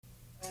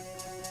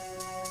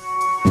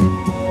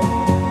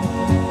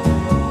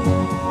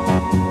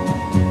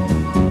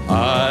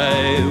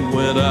I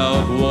went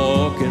out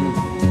walking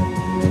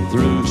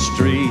through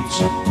streets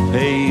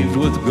paved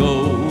with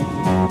gold,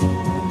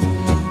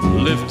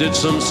 lifted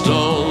some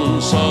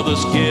stones, saw the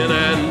skin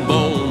and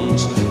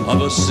bones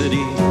of a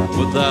city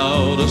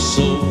without a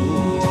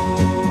soul.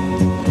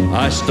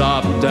 I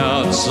stopped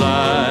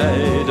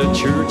outside a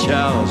church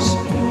house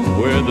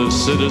where the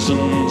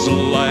citizens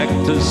like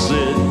to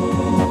sit.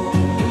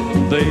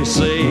 They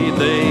say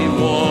they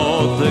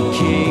want the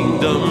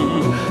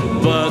kingdom,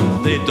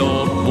 but they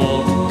don't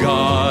want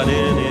God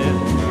in it.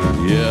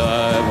 Yeah,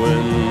 I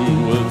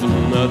went with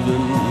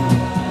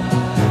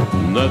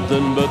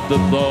nothing but the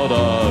thought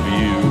of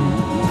you.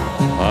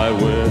 I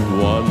went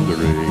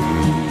wandering.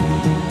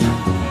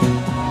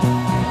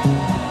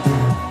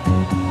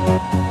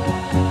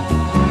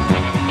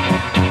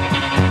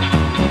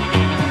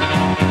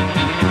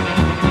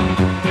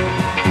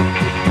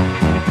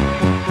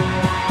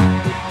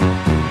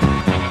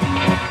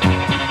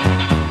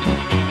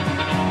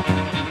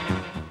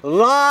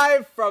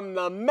 Live from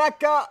the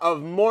Mecca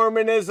of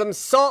Mormonism,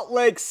 Salt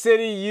Lake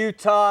City,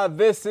 Utah,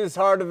 this is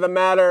Heart of the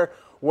Matter,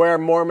 where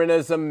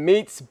Mormonism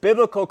meets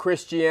biblical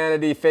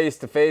Christianity face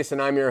to face,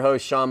 and I'm your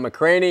host, Sean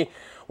McCraney.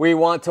 We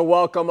want to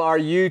welcome our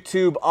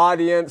YouTube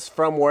audience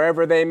from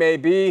wherever they may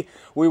be.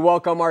 We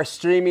welcome our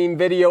streaming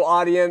video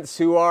audience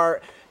who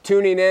are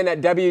tuning in at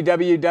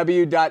www.hotm.tv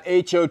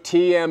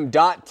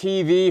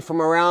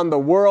from around the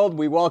world.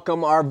 We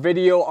welcome our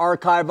video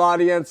archive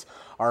audience,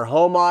 our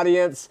home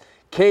audience,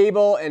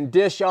 cable and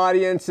dish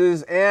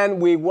audiences,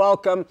 and we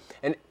welcome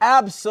an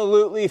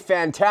absolutely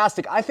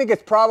fantastic, I think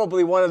it's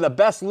probably one of the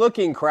best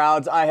looking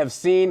crowds I have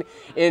seen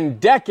in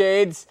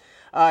decades,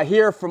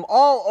 here from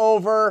all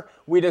over.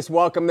 We just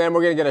welcome them.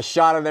 We're going to get a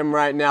shot of them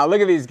right now. Look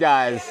at these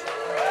guys.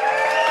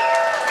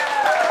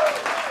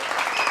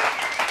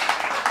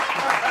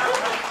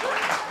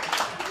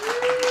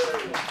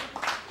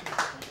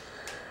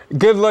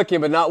 Good looking,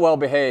 but not well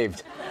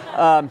behaved.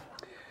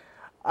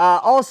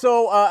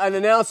 Also, an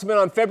announcement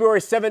on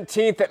February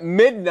 17th at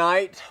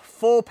midnight,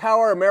 full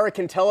power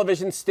American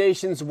television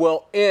stations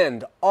will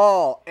end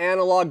all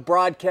analog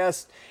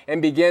broadcasts and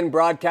begin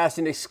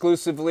broadcasting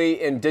exclusively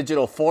in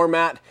digital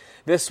format.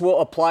 This will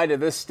apply to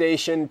this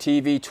station,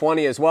 TV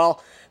 20 as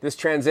well. This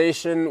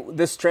transition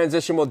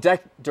will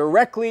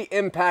directly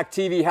impact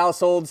TV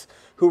households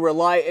who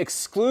rely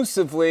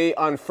exclusively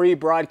on free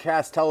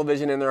broadcast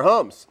television in their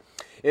homes.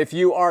 If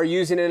you are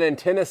using an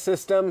antenna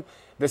system,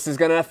 this is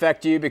going to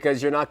affect you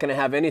because you're not going to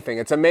have anything.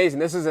 It's amazing.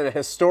 This is a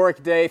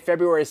historic day,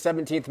 February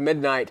 17th,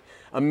 midnight.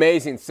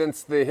 Amazing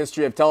since the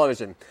history of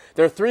television.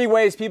 There are three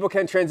ways people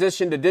can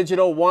transition to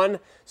digital. One,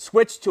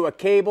 switch to a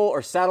cable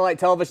or satellite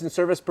television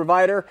service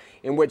provider,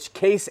 in which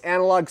case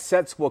analog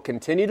sets will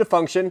continue to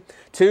function.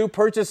 Two,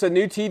 purchase a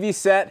new TV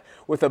set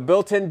with a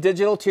built-in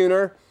digital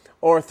tuner.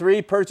 Or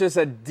three, purchase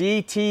a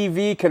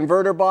DTV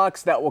converter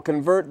box that will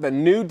convert the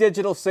new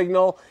digital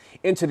signal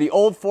into the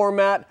old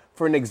format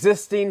for an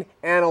existing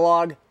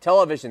analog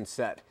television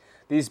set.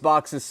 These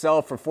boxes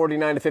sell for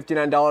 $49 to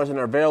 $59 and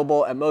are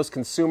available at most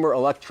consumer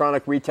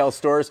electronic retail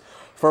stores.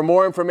 For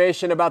more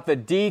information about the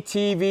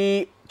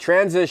DTV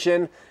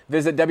transition,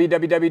 visit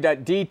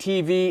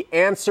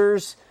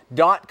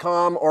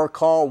www.dtvanswers.com or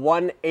call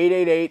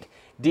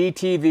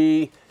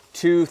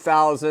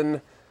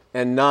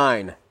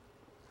 1-888-DTV-2009.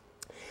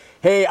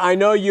 Hey, I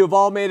know you've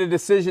all made a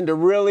decision to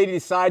really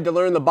decide to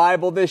learn the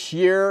Bible this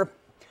year.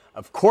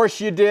 Of course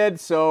you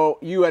did, so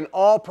you in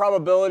all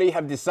probability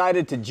have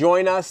decided to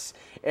join us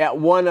at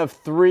one of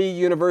three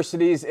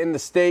universities in the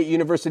state,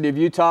 University of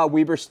Utah,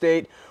 Weber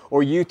State,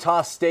 or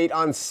Utah State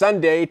on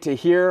Sunday to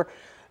hear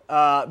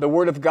the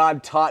Word of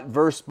God taught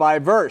verse by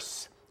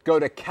verse. Go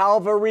to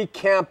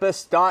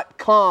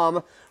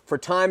calvarycampus.com for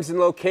times and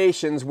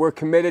locations. We're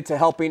committed to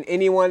helping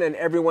anyone and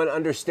everyone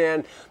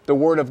understand the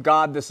Word of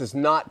God. This is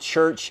not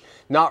church,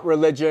 not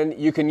religion.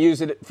 You can use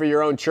it for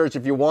your own church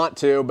if you want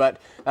to, but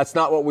that's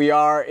not what we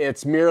are.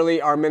 It's merely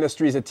our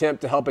ministry's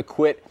attempt to help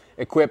equip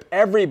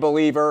every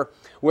believer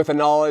with a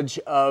knowledge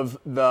of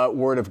the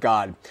Word of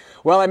God.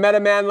 Well, I met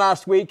a man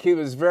last week. He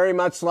was very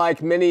much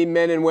like many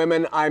men and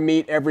women I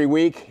meet every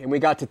week, and we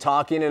got to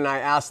talking, and I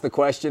asked the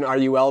question, "Are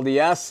you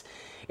LDS?"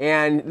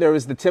 And there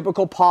was the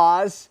typical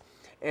pause,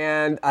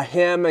 and a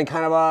hymn and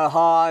kind of a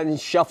ha and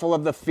shuffle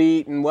of the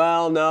feet, and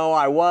well, no,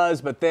 I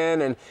was, but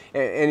then, and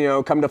you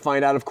know, come to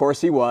find out, of course,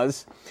 he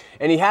was.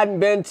 And he hadn't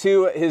been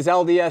to his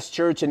LDS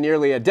church in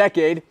nearly a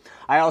decade.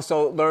 I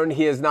also learned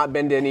he has not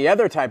been to any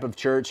other type of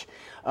church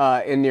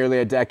in nearly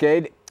a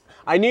decade.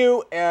 I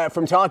knew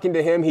from talking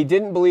to him, he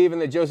didn't believe in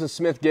the Joseph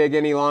Smith gig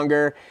any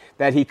longer,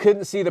 that he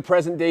couldn't see the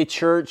present day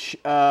church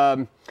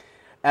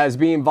as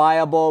being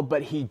viable,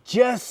 but he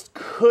just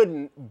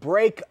couldn't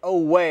break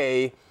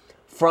away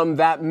from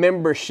that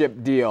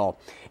membership deal.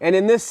 And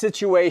in this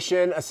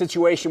situation, a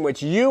situation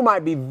which you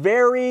might be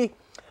very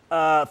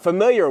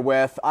familiar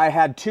with, I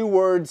had two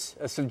words,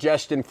 a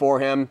suggestion for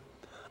him: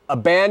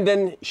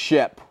 abandon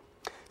ship.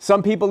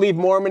 Some people leave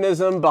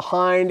Mormonism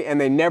behind and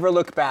they never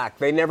look back.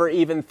 They never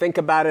even think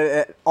about it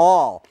at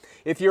all.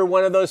 If you're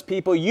one of those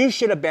people, you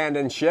should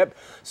abandon ship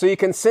so you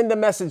can send a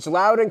message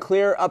loud and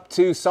clear up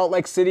to Salt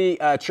Lake City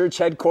church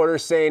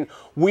headquarters saying,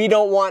 we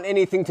don't want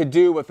anything to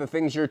do with the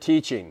things you're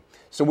teaching.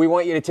 So we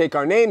want you to take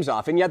our names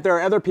off. And yet there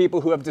are other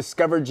people who have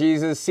discovered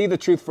Jesus, see the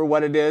truth for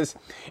what it is,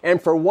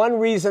 and for one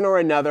reason or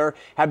another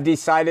have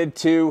decided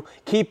to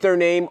keep their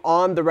name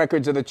on the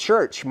records of the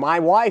church. My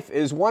wife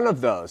is one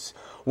of those.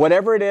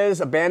 Whatever it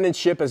is, abandon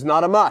ship is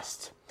not a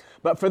must.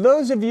 But for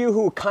those of you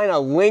who kind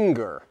of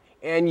linger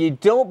and you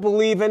don't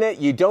believe in it,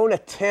 you don't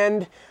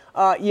attend,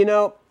 why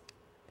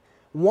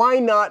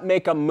not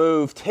make a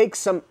move, take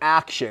some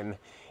action,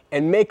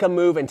 and make a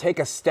move and take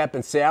a step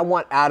and say, I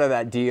want out of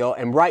that deal,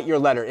 and write your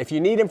letter. If you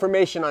need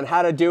information on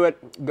how to do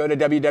it, go to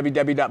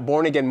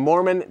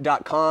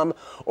www.bornagainmormon.com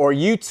or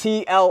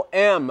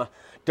utlm.org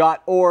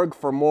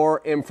for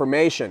more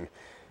information.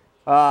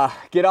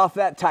 Get off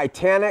that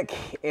Titanic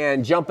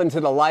and jump into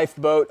the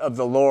lifeboat of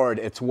the Lord.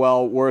 It's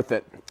well worth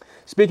it.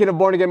 Speaking of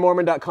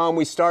bornagainmormon.com,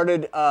 we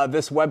started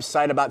this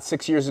website about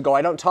 6 years ago.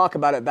 I don't talk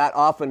about it that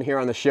often here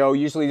on the show.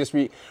 Usually just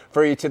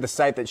refer you to the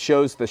site that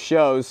shows the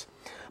shows.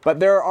 But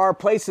there are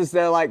places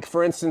there, like,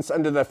 for instance,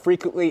 under the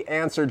frequently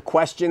answered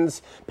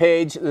questions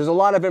page, there's a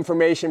lot of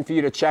information for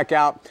you to check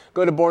out.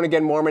 Go to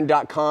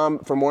bornagainmormon.com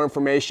for more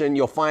information.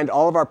 You'll find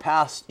all of our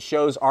past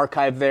shows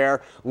archived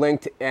there,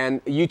 linked,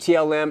 and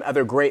UTLM,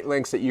 other great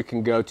links that you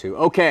can go to.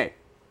 Okay.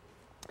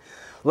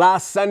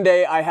 Last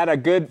Sunday, I had a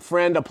good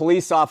friend, a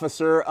police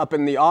officer up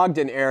in the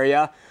Ogden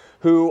area,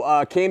 who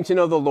came to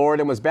know the Lord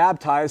and was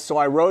baptized. So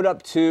I rode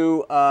up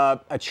to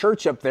a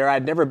church up there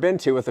I'd never been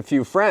to with a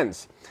few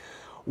friends.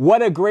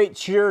 What a great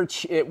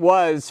church it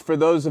was for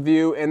those of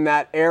you in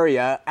that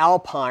area.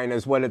 Alpine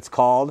is what it's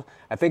called.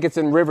 I think it's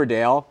in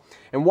Riverdale.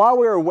 And while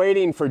we were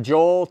waiting for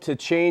Joel to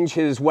change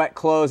his wet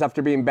clothes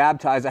after being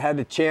baptized, I had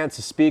the chance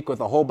to speak with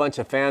a whole bunch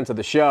of fans of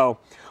the show.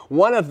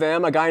 One of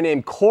them, a guy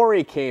named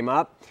Corey, came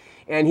up,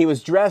 and he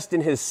was dressed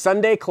in his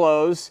Sunday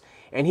clothes,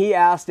 and he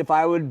asked if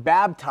I would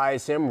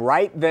baptize him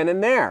right then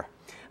and there.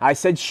 I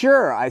said,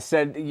 sure. I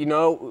said,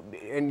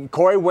 and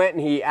Corey went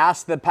and he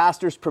asked the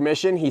pastor's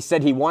permission. He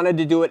said he wanted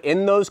to do it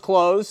in those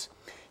clothes.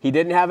 He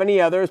didn't have any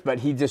others, but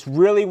he just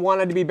really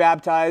wanted to be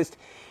baptized,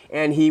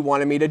 and he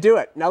wanted me to do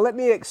it. Now, let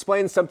me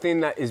explain something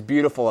that is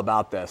beautiful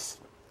about this.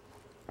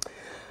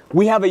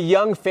 We have a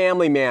young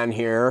family man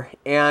here,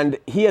 and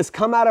he has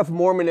come out of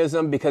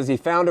Mormonism because he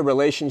found a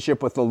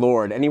relationship with the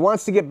Lord, and he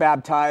wants to get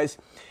baptized,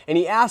 and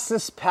he asked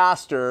this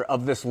pastor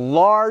of this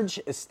large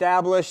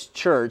established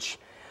church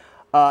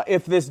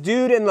if this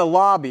dude in the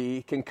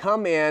lobby can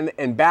come in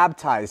and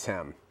baptize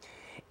him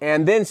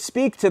and then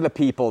speak to the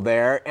people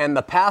there. And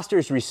the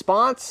pastor's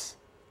response,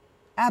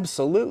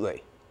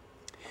 absolutely.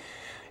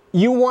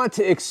 You want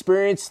to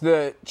experience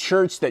the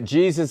church that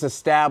Jesus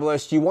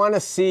established. You want to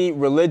see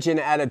religion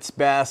at its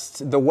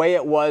best, the way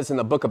it was in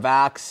the book of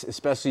Acts,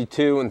 especially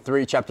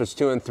chapters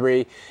 2 and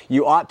 3.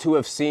 You ought to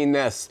have seen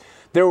this.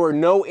 There were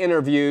no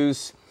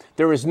interviews.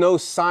 There was no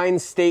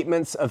signed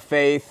statements of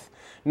faith.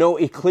 No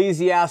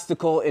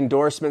ecclesiastical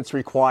endorsements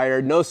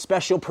required, no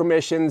special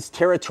permissions,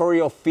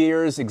 territorial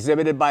fears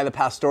exhibited by the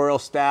pastoral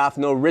staff,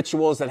 no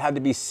rituals that had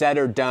to be said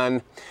or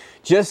done.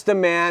 Just a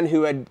man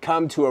who had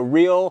come to a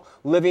real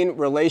living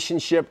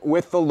relationship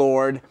with the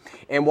Lord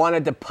and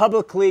wanted to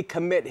publicly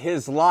commit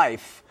his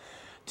life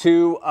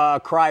to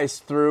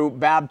Christ through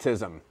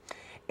baptism.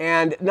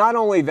 And not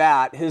only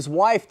that, his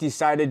wife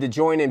decided to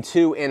join him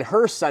too in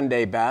her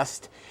Sunday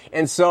best.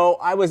 And so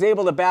I was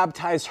able to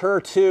baptize her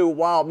too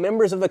while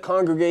members of the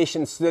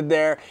congregation stood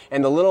there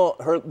and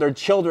their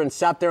children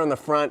sat there on the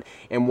front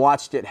and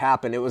watched it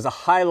happen. It was a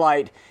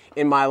highlight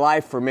in my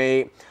life for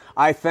me.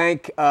 I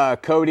thank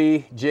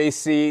Cody,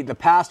 JC, the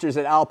pastors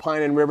at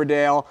Alpine and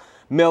Riverdale,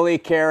 Millie,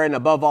 Karen,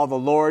 above all the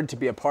Lord, to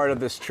be a part of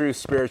this true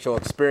spiritual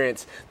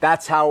experience.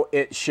 That's how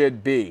it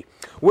should be.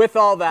 With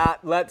all that,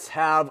 let's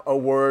have a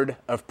word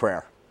of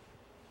prayer.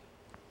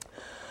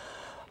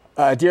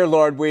 Dear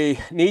Lord, we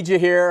need you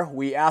here.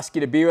 We ask you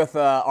to be with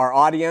our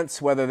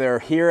audience, whether they're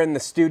here in the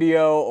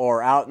studio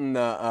or out in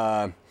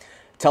the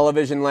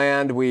television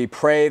land. We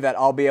pray that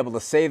I'll be able to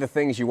say the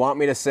things you want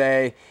me to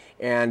say,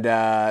 and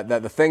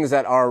that the things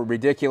that are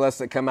ridiculous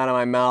that come out of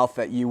my mouth,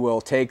 that you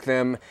will take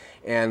them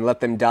and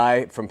let them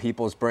die from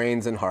people's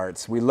brains and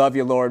hearts. We love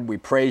you, Lord. We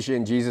praise you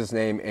in Jesus'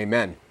 name.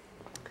 Amen.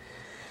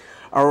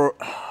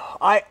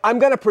 I'm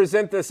going to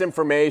present this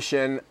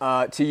information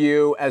to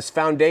you as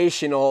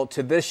foundational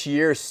to this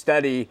year's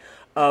study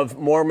of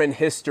Mormon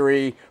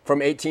history from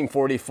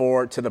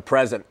 1844 to the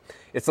present.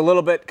 It's a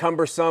little bit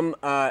cumbersome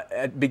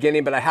at the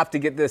beginning, but I have to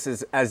get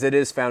this as it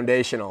is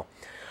foundational.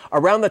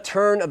 Around the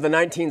turn of the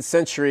 19th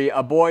century,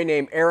 a boy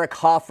named Eric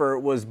Hoffer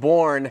was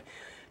born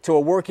to a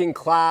working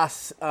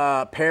class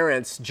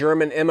parents,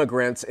 German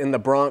immigrants in the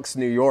Bronx,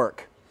 New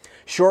York.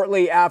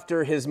 Shortly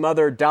after his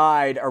mother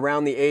died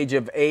around the age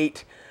of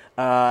 8,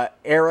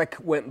 Eric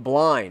went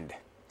blind.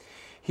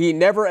 He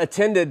never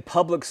attended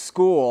public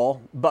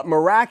school, but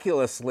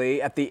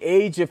miraculously, at the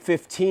age of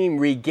 15,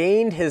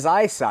 regained his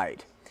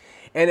eyesight.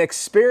 and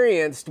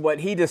experienced what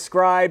he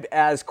described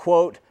as,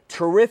 quote,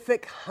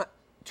 terrific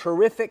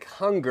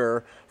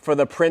hunger for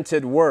the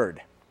printed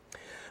word.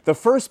 The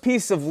first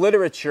piece of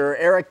literature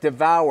Eric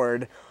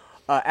devoured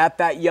at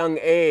that young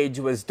age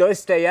was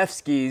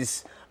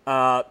Dostoevsky's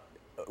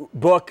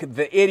book,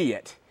 The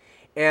Idiot.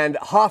 And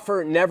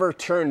Hoffer never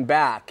turned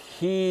back.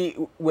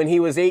 When he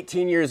was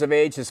 18 years of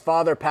age, his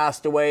father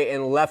passed away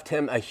and left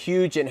him a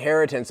huge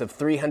inheritance of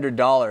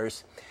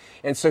 $300.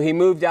 And so he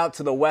moved out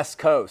to the West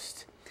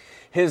Coast.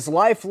 His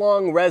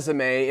lifelong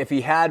resume, if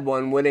he had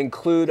one, would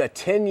include a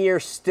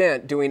 10-year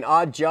stint doing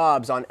odd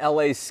jobs on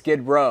LA's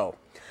Skid Row,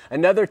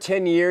 another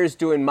 10 years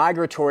doing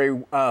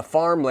migratory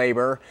farm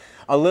labor,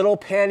 a little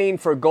panning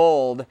for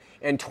gold,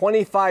 and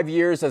 25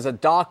 years as a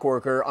dock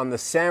worker on the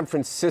San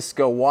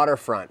Francisco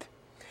waterfront.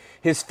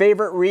 His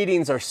favorite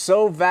readings are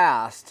so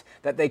vast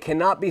that they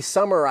cannot be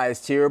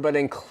summarized here, but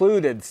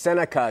included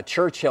Seneca,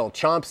 Churchill,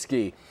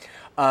 Chomsky,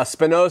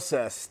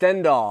 Spinoza,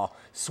 Stendhal,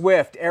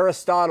 Swift,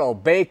 Aristotle,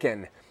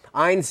 Bacon,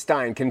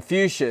 Einstein,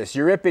 Confucius,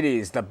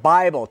 Euripides, the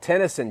Bible,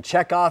 Tennyson,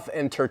 Chekhov,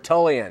 and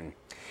Tertullian.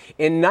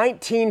 In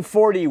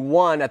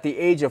 1941, at the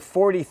age of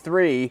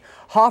 43,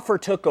 Hoffer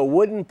took a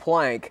wooden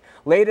plank,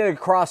 laid it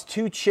across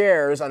two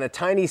chairs on a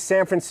tiny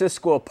San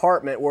Francisco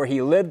apartment where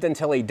he lived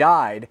until he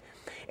died,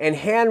 and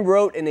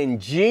hand-wrote an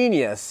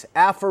ingenious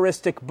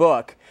aphoristic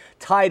book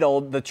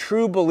titled The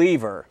True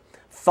Believer,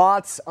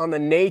 Thoughts on the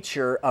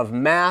Nature of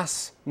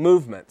Mass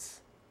Movements.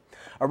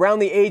 Around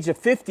the age of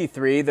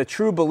 53, The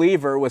True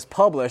Believer was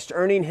published,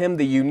 earning him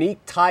the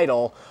unique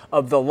title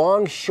of the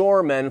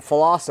Longshoreman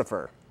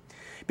Philosopher.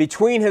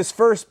 Between his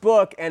first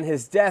book and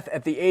his death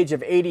at the age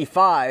of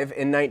 85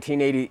 in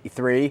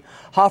 1983,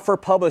 Hoffer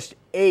published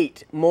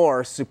 8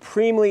 more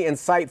supremely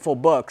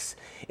insightful books,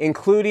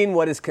 including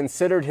what is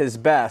considered his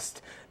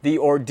best, The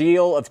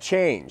Ordeal of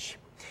Change.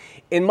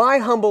 In my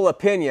humble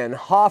opinion,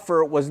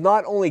 Hoffer was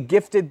not only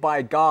gifted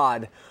by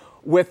God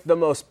with the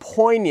most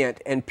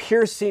poignant and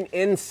piercing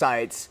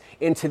insights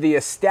into the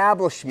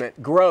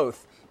establishment,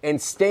 growth,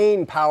 and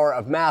staying power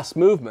of mass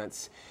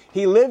movements,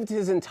 he lived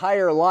his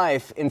entire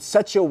life in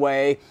such a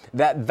way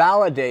that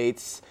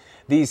validates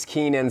these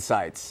keen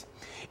insights.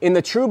 In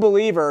The True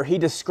Believer, he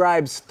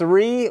describes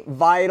 3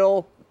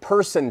 vital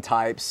person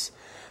types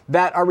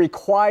that are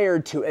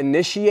required to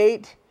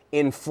initiate,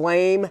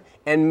 inflame,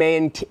 and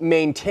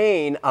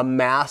maintain a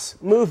mass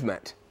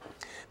movement.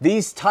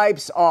 These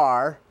types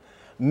are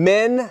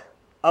men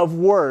of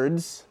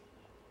words,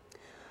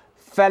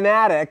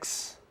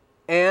 fanatics,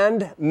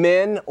 and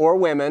men or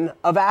women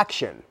of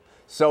action.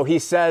 So he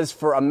says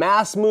for a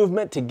mass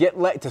movement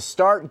to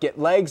start, get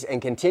legs,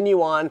 and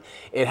continue on,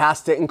 it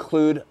has to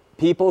include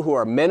people who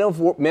are men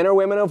or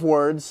women of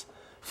words,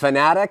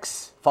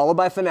 fanatics,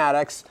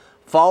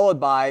 followed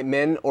by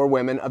men or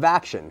women of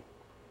action.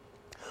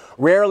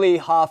 Rarely,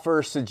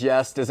 Hoffer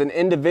suggests, does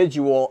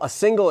a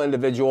single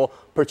individual,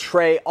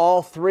 portray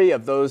all 3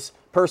 of those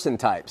person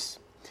types.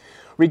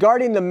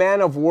 Regarding the man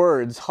of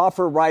words,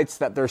 Hoffer writes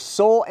that their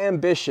sole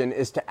ambition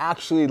is to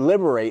actually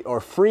liberate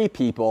or free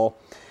people,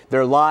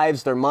 their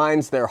lives, their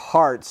minds, their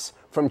hearts,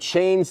 from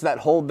chains that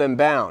hold them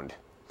bound.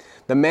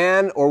 The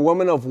man or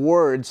woman of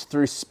words,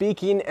 through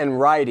speaking and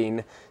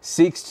writing,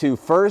 seeks to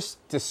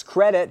first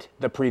discredit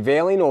the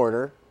prevailing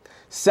order,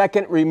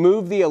 second,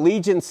 remove the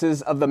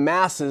allegiances of the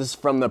masses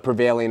from the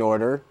prevailing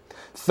order,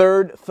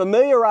 third,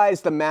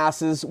 familiarize the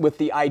masses with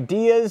the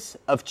ideas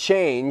of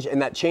change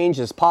and that change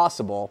is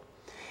possible,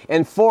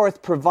 and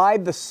fourth,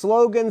 provide the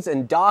slogans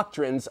and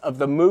doctrines of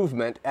the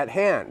movement at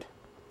hand.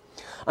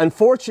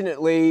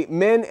 Unfortunately,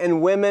 men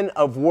and women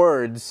of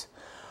words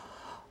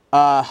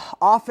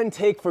often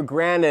take for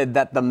granted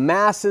that the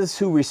masses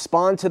who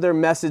respond to their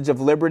message of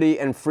liberty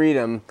and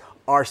freedom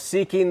are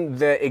seeking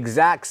the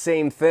exact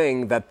same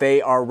thing that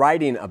they are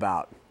writing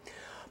about.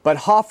 But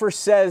Hoffer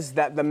says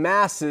that the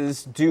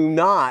masses do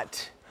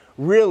not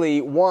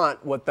really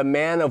want what the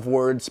man of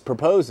words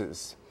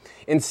proposes.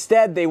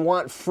 Instead, they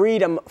want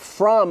freedom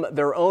from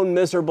their own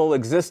miserable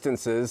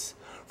existences,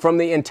 from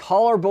the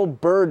intolerable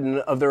burden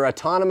of their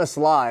autonomous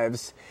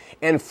lives,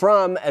 and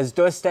from, as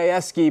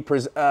Dostoevsky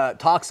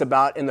talks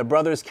about in The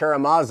Brothers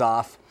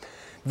Karamazov,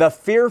 the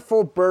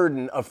fearful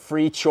burden of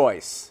free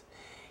choice.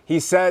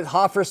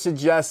 Hoffer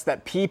suggests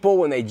that people,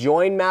 when they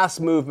join mass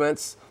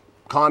movements,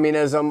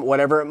 communism,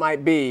 whatever it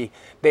might be,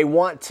 they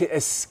want to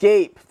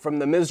escape from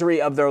the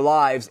misery of their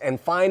lives and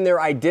find their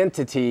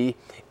identity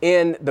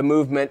in the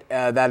movement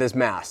that is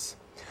mass.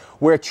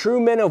 Where true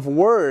men of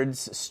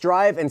words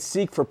strive and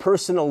seek for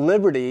personal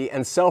liberty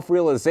and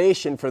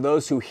self-realization for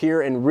those who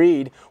hear and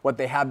read what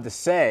they have to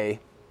say,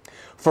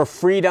 for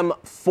freedom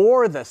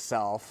for the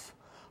self,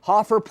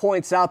 Hoffer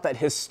points out that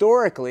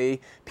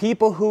historically,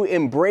 people who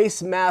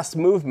embrace mass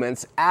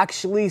movements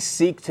actually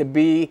seek to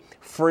be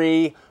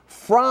free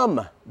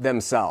from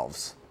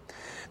themselves.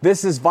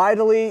 This is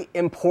vitally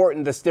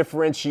important, this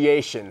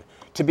differentiation,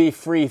 to be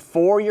free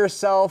for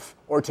yourself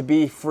or to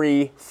be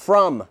free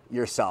from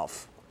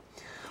yourself.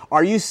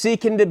 Are you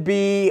seeking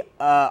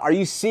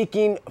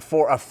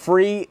for a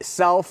free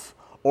self,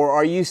 or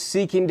are you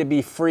seeking to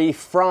be free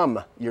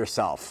from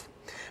yourself?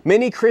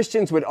 Many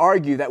Christians would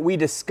argue that we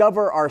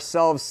discover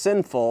ourselves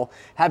sinful,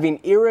 having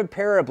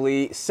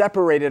irreparably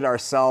separated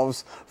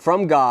ourselves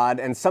from God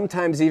and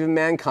sometimes even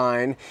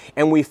mankind,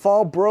 and we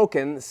fall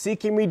broken,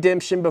 seeking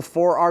redemption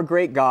before our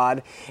great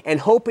God and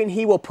hoping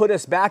He will put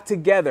us back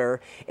together,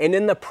 and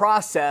in the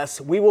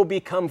process, we will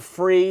become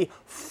free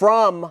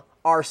from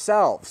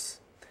ourselves.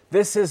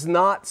 This is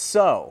not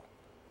so.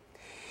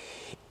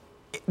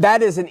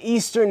 That is an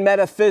Eastern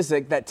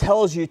metaphysic that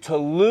tells you to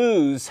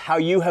lose how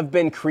you have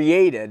been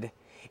created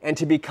and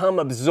to become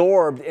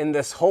absorbed in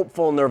this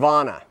hopeful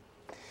nirvana.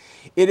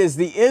 It is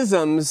the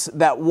isms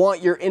that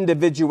want your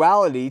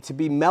individuality to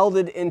be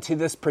melded into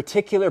this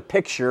particular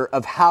picture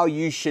of how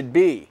you should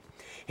be.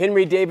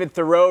 Henry David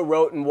Thoreau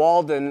wrote in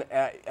Walden,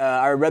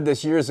 I read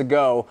this years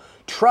ago,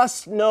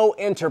 "Trust no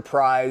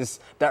enterprise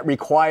that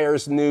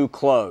requires new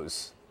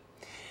clothes."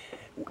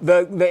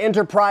 The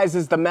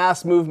enterprises, the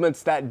mass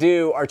movements that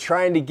do, are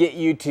trying to get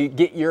you to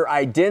get your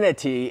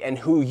identity and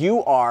who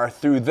you are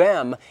through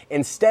them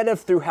instead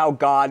of through how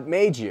God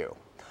made you.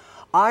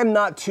 I'm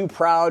not too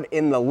proud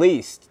in the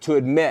least to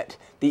admit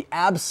the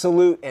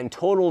absolute and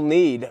total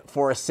need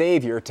for a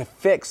Savior to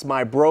fix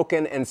my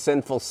broken and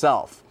sinful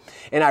self.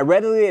 And I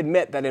readily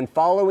admit that in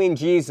following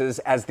Jesus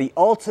as the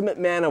ultimate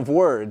man of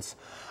words,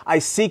 I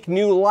seek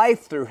new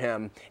life through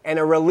Him and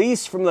a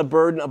release from the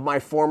burden of my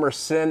former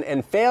sin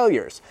and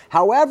failures.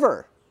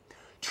 However,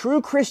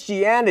 true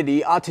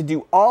Christianity ought to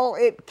do all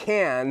it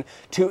can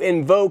to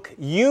invoke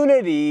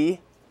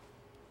unity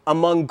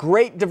among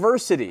great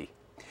diversity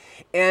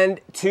and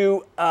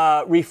to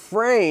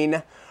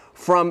refrain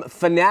from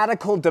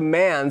fanatical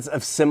demands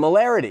of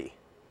similarity.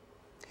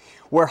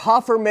 Where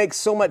Hoffer makes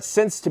so much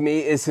sense to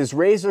me is his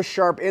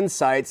razor-sharp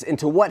insights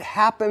into what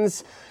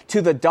happens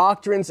to the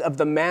doctrines of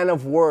the man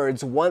of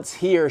words once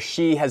he or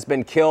she has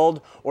been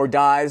killed or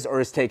dies or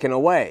is taken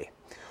away.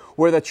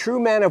 Where the true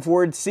man of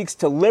words seeks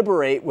to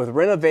liberate with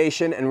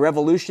renovation and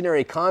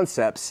revolutionary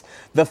concepts,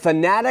 the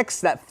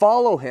fanatics that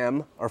follow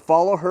him or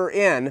follow her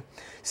in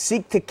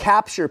seek to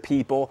capture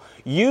people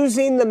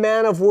using the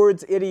man of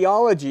words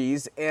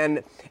ideologies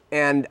and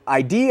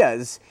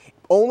ideas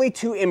only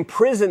to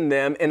imprison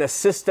them in a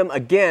system,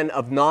 again,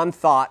 of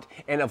non-thought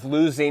and of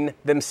losing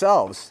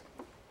themselves.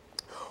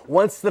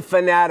 Once the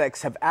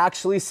fanatics have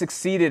actually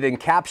succeeded in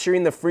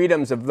capturing the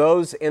freedoms of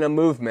those in a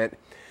movement,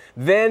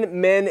 then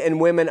men and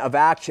women of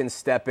action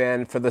step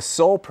in for the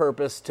sole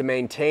purpose to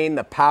maintain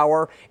the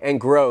power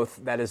and growth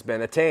that has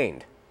been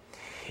attained.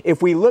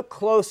 If we look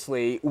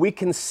closely, we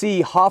can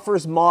see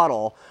Hoffer's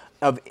model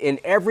in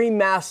every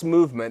mass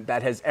movement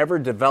that has ever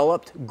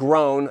developed,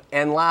 grown,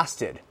 and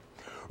lasted.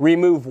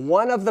 Remove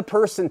one of the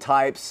person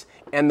types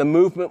and the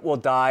movement will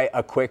die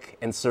a quick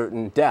and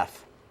certain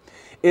death.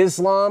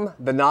 Islam,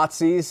 the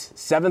Nazis,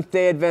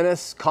 Seventh-day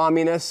Adventists,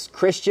 communists,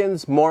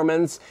 Christians,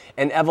 Mormons,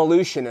 and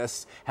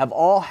evolutionists have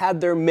all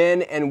had their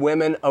men and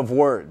women of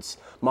words.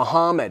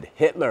 Muhammad,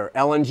 Hitler,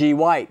 Ellen G.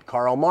 White,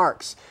 Karl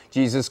Marx,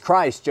 Jesus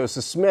Christ,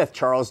 Joseph Smith,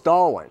 Charles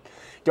Darwin.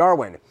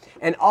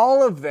 And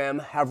all of them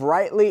have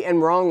rightly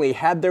and wrongly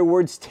had their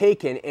words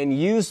taken and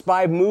used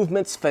by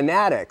movement's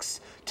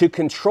fanatics to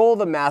control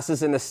the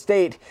masses in a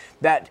state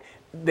that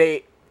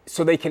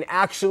so they can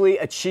actually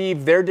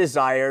achieve their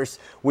desires,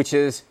 which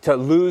is to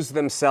lose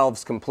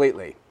themselves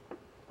completely.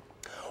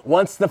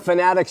 Once the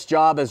fanatic's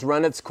job has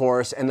run its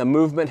course and the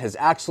movement has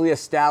actually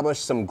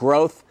established some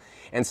growth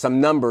and some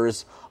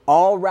numbers,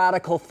 all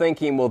radical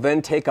thinking will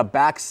then take a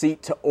back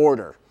seat to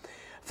order.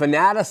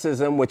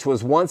 Fanaticism, which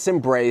was once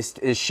embraced,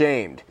 is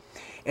shamed.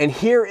 And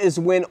here is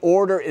when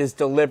order is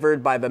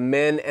delivered by the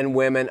men and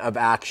women of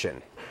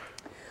action.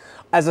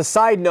 As a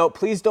side note,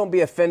 please don't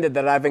be offended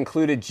that I've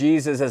included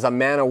Jesus as a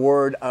man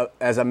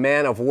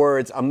of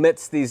words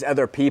amidst these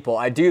other people.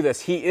 I do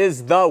this. He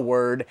is the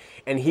Word,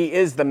 and He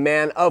is the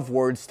man of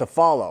words to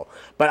follow.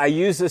 But I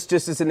use this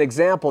just as an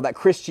example that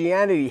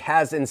Christianity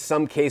has in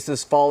some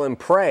cases fallen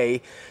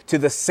prey to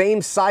the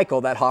same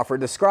cycle that Hoffer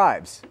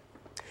describes.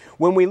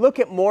 When we look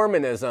at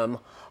Mormonism,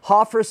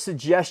 Hoffer's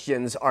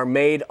suggestions are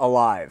made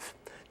alive.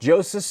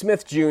 Joseph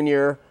Smith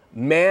Jr.,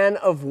 man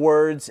of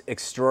words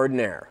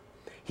extraordinaire.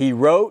 He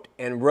wrote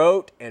and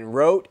wrote and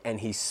wrote,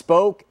 and he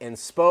spoke and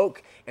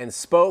spoke and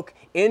spoke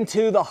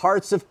into the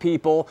hearts of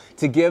people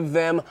to give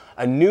them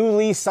a new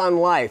lease on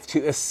life,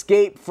 to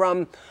escape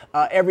from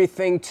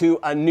everything to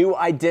a new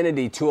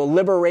identity, to a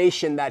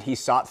liberation that he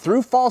sought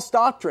through false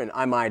doctrine,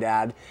 I might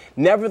add.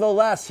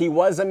 Nevertheless, he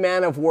was a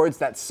man of words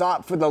that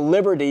sought for the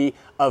liberty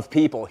of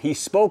people. He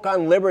spoke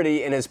on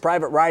liberty in his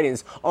private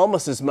writings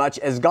almost as much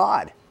as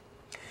God.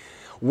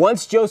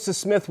 Once Joseph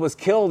Smith was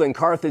killed in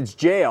Carthage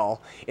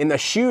jail, in the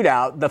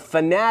shootout, the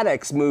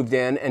fanatics moved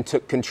in and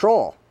took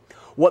control.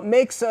 What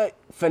makes a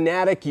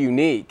fanatic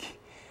unique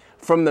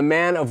from the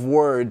man of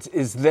words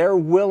is their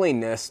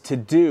willingness to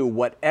do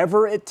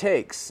whatever it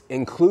takes,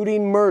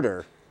 including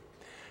murder,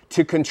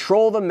 to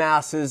control the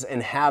masses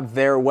and have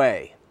their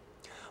way.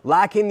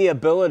 Lacking the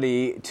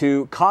ability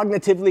to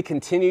cognitively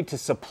continue to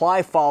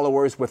supply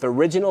followers with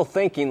original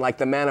thinking like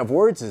the Man of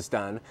Words has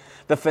done,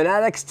 the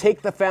fanatics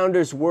take the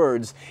founder's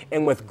words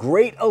and with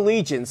great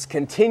allegiance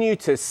continue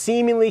to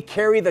seemingly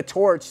carry the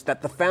torch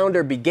that the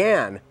founder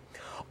began,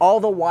 all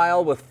the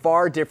while with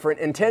far different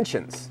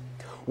intentions.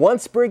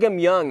 Once Brigham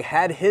Young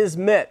had his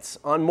mitts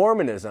on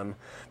Mormonism,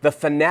 the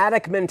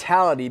fanatic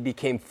mentality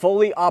became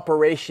fully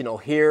operational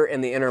here in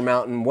the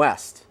Intermountain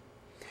West.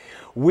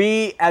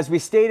 As we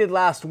stated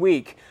last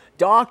week,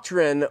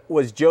 doctrine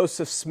was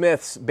Joseph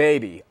Smith's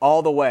baby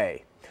all the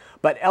way.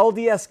 But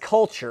LDS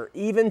culture,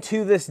 even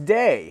to this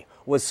day,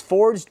 was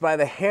forged by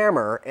the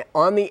hammer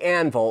on the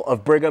anvil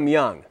of Brigham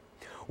Young.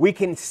 We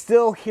can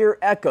still hear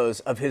echoes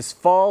of his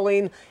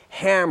falling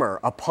hammer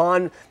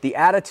upon the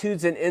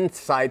attitudes and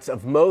insights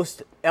of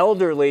most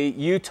elderly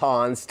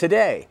Utahns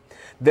today.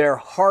 Their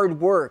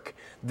hard work,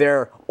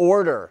 their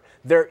order,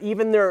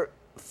 even their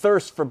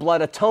thirst for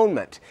blood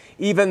atonement,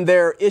 even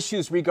their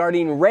issues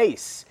regarding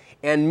race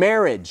and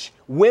marriage,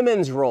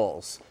 women's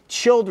roles,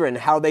 children,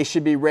 how they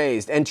should be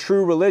raised, and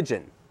true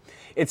religion.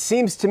 It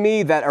seems to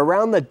me that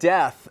around the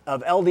death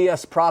of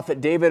LDS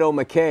prophet David O.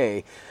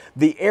 McKay,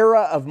 the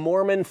era of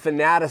Mormon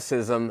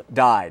fanaticism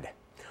died.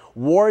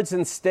 Wards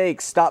and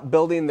Stakes stopped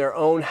building their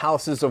own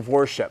houses of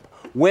worship.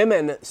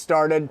 Women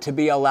started to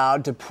be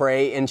allowed to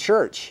pray in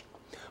church.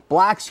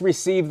 Blacks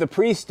received the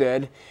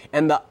priesthood,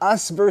 and the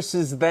us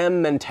versus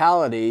them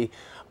mentality,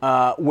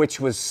 which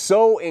was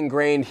so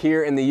ingrained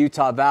here in the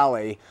Utah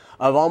Valley,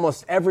 of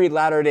almost every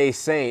Latter-day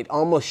Saint,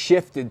 almost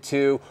shifted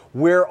to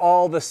we're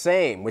all the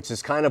same, which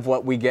is kind of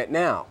what we get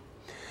now.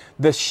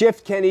 The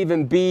shift can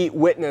even be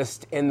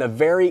witnessed in the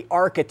very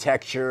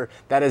architecture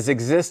that has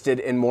existed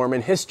in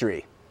Mormon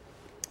history.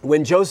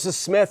 When Joseph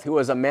Smith, who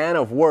was a man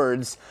of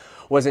words,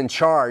 was in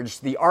charge,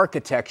 the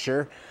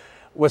architecture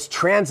was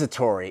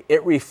transitory.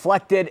 It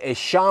reflected a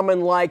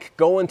shaman-like,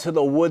 go into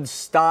the woods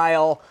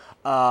style,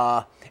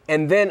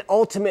 and then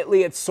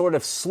ultimately it sort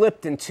of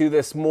slipped into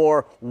this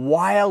more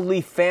wildly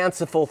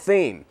fanciful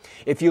theme.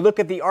 If you look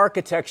at the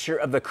architecture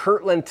of the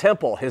Kirtland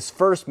Temple, his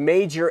first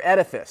major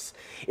edifice,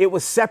 it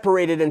was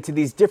separated into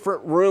these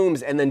different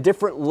rooms and then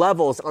different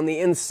levels on the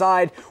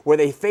inside where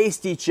they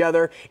faced each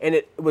other, and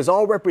it was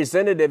all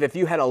representative. If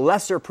you had a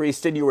lesser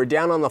priesthood, you were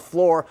down on the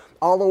floor,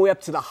 all the way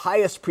up to the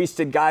highest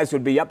priesthood guys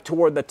would be up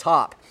toward the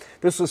top.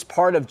 This was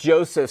part of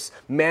Joseph's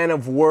man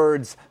of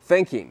words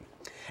thinking.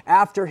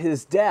 After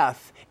his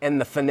death and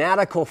the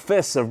fanatical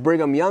fists of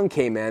Brigham Young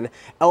came in,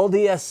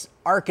 LDS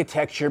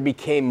architecture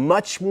became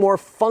much more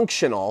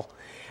functional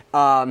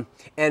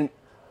and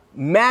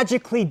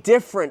magically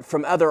different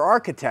from other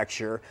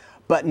architecture,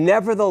 but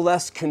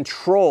nevertheless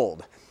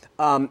controlled.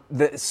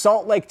 The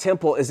Salt Lake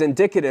Temple is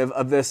indicative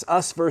of this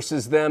us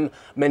versus them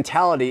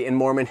mentality in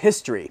Mormon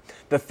history.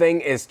 The thing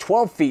is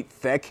 12 feet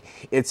thick.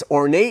 It's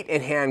ornate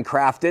and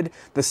handcrafted.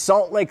 The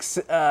Salt Lake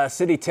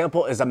City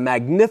Temple is a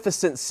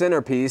magnificent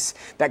centerpiece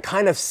that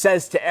kind of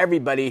says to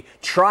everybody,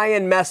 try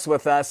and mess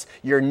with us.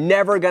 You're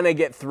never going to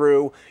get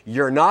through.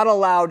 You're not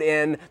allowed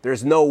in.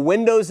 There's no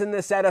windows in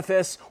this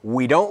edifice.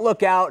 We don't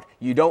look out.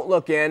 You don't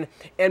look in.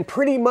 And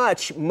pretty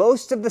much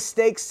most of the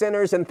stake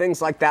centers and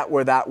things like that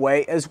were that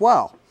way as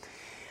well.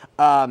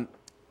 Things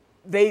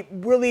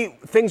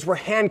were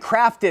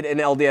handcrafted in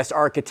LDS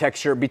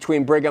architecture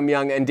between Brigham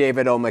Young and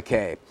David O.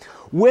 McKay.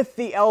 With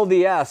the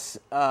LDS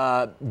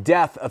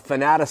death of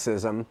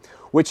fanaticism,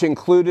 which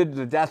included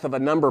the death of a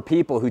number of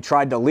people who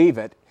tried to leave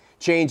it,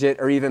 change it,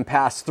 or even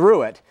pass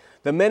through it,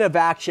 the men of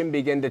action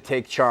begin to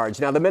take charge.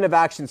 Now, the men of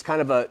action is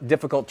kind of a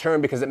difficult term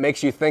because it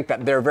makes you think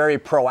that they're very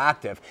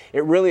proactive.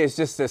 It really is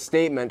just a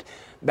statement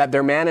that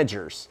they're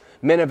managers.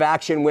 Men of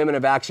action, women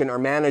of action are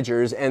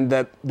managers, and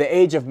the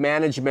age of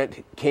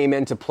management came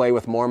into play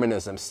with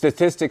Mormonism.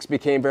 Statistics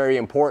became very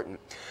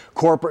important.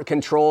 Corporate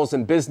controls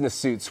and business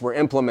suits were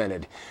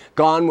implemented.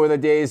 Gone were the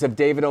days of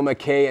David O.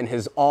 McKay and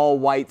his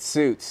all-white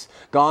suits.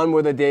 Gone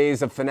were the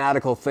days of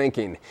fanatical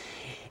thinking.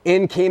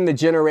 In came the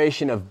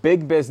generation of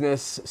big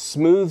business,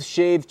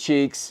 smooth-shaved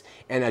cheeks,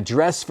 and a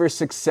dress for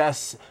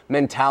success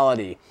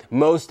mentality.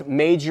 Most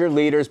major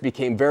leaders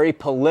became very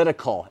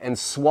political and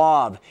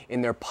suave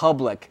in their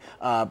public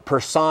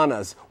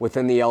personas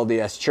within the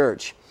LDS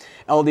Church.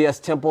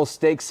 LDS temples,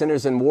 stake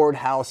centers, and ward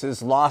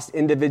houses lost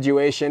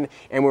individuation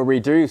and were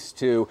reduced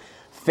to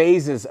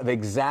phases of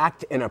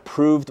exact and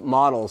approved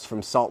models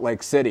from Salt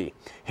Lake City.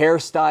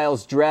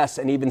 Hairstyles, dress,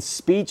 and even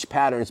speech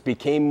patterns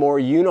became more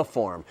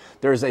uniform.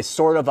 There's a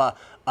sort of a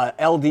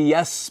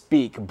LDS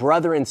speak,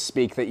 brethren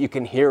speak that you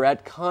can hear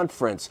at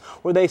conference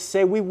where they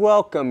say, we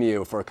welcome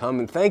you for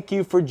coming. Thank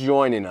you for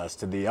joining us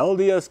to the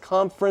LDS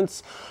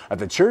conference at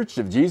the Church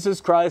of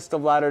Jesus Christ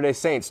of Latter-day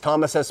Saints.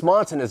 Thomas S.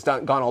 Monson has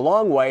gone a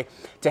long way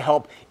to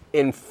help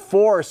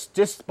enforce,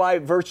 just by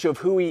virtue of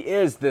who he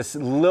is, this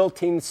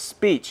lilting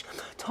speech.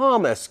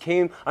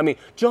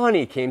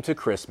 Johnny came to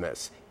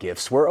Christmas.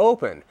 Gifts were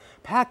open.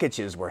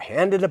 Packages were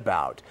handed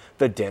about.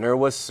 The dinner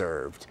was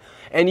served.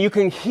 And you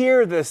can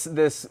hear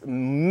this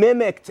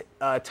mimicked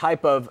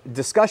type of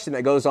discussion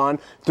that goes on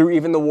through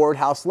even the ward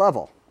house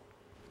level.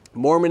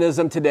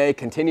 Mormonism today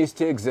continues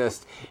to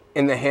exist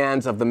in the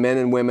hands of the men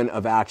and women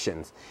of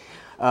actions.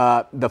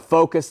 The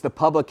focus, the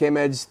public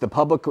image, the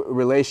public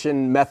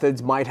relation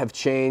methods might have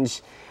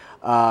changed,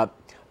 and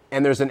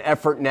there's an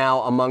effort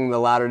now among the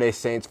Latter-day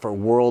Saints for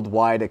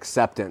worldwide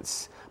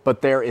acceptance.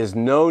 But there is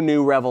no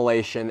new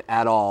revelation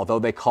at all, though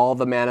they call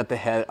the man at the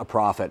head a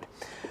prophet.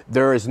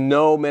 There is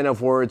no men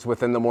of words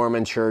within the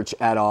Mormon Church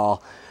at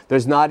all.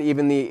 There's not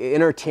even the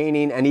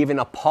entertaining and even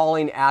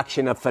appalling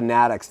action of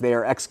fanatics. They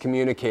are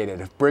excommunicated.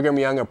 If Brigham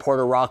Young or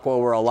Porter Rockwell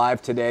were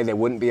alive today, they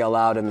wouldn't be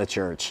allowed in the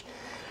church.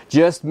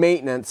 Just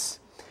maintenance,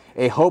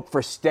 a hope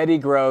for steady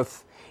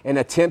growth, and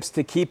attempts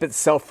to keep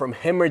itself from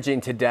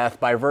hemorrhaging to death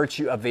by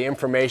virtue of the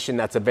information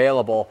that's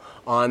available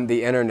on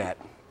the internet.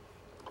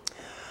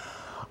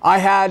 I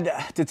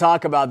had to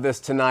talk about this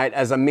tonight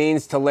as a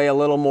means to lay a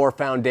little more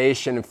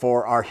foundation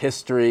for our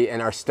history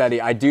and our study.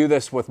 I do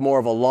this with more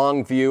of a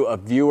long view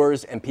of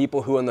viewers and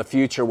people who in the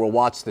future will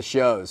watch the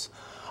shows.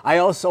 I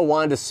also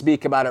wanted to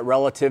speak about it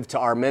relative to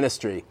our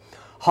ministry.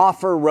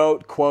 Hoffer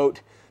wrote,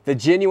 quote, "The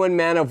genuine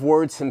man of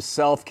words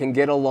himself can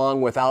get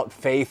along without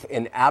faith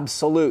in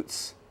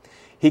absolutes.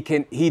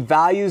 He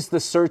values the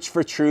search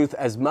for truth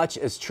as much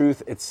as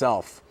truth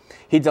itself.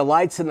 He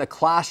delights in the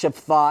clash of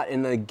thought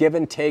and the give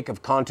and take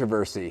of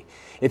controversy.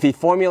 If he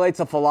formulates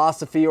a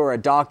philosophy or a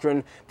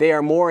doctrine, they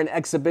are more an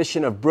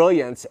exhibition of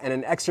brilliance and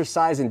an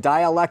exercise in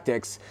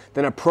dialectics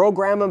than a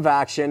program of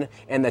action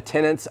and the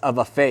tenets of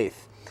a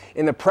faith."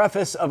 In the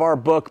preface of our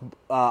book,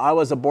 I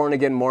Was a Born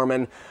Again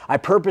Mormon, I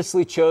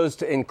purposely chose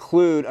to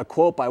include a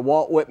quote by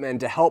Walt Whitman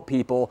to help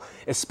people,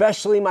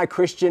 especially my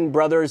Christian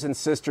brothers and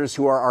sisters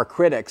who are our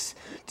critics,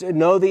 to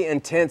know the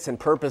intents and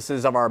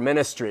purposes of our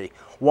ministry.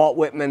 Walt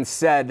Whitman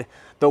said,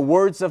 "The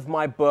words of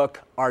my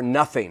book are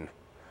nothing.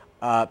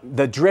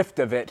 The drift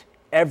of it,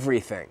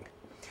 everything."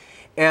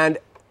 And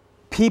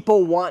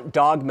people want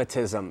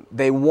dogmatism.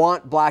 They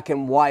want black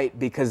and white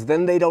because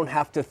then they don't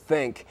have to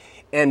think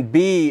and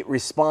be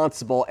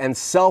responsible and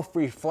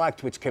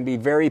self-reflect, which can be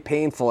very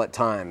painful at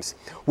times.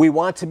 We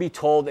want to be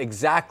told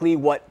exactly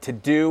what to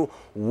do,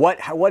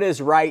 what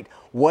is right,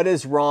 what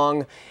is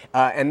wrong,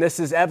 and this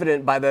is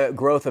evident by the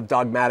growth of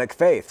dogmatic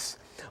faiths.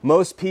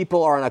 Most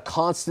people are on a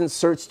constant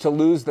search to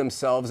lose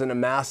themselves in a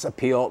mass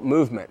appeal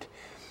movement,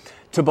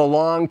 to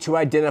belong, to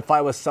identify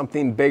with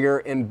something bigger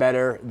and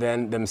better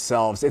than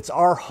themselves. It's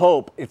our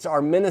hope, it's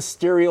our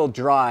ministerial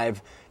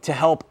drive to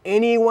help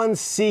anyone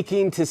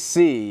seeking to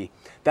see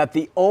that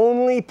the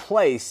only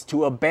place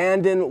to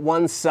abandon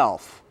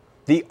oneself,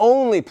 the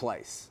only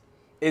place,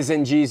 is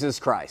in Jesus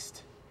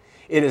Christ.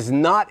 It is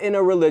not in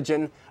a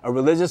religion, a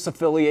religious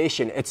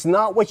affiliation. It's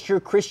not what your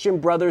Christian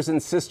brothers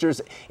and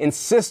sisters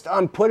insist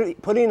on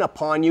putting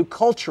upon you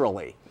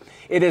culturally.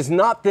 It is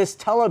not this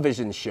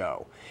television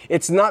show.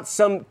 It's not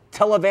some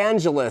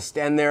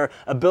televangelist and their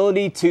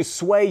ability to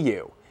sway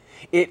you.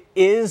 It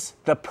is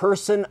the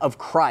person of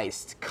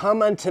Christ.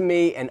 "Come unto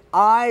me and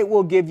I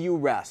will give you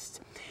rest."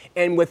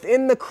 And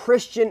within the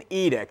Christian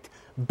edict,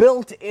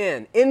 built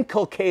in,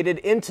 inculcated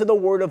into the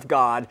Word of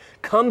God,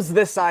 comes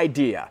this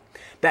idea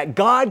that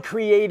God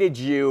created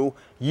you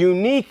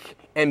unique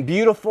and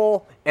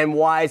beautiful and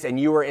wise, and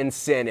you are in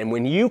sin. And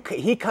when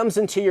He comes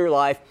into your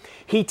life,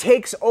 He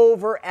takes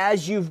over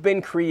as you've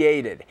been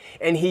created.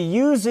 And He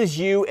uses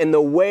you in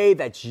the way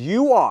that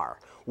you are,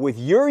 with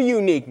your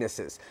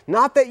uniquenesses.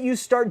 Not that you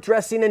start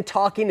dressing and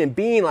talking and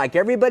being like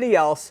everybody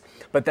else,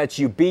 but that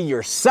you be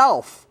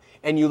yourself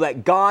and you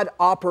let God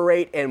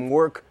operate and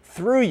work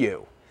through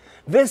you.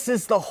 This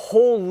is the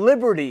whole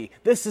liberty.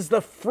 This is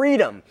the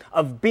freedom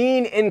of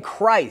being in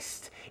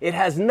Christ. It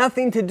has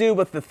nothing to do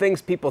with the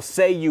things people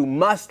say you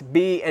must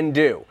be and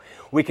do.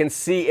 We can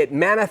see it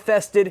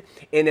manifested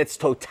in its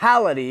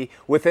totality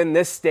within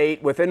this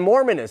state, within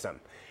Mormonism.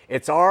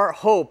 It's our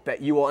hope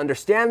that you will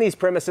understand these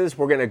premises.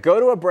 We're going to go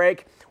to a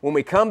break. When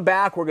we come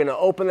back, we're going to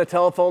open the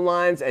telephone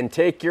lines and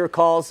take your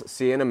calls.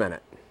 See you in a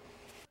minute.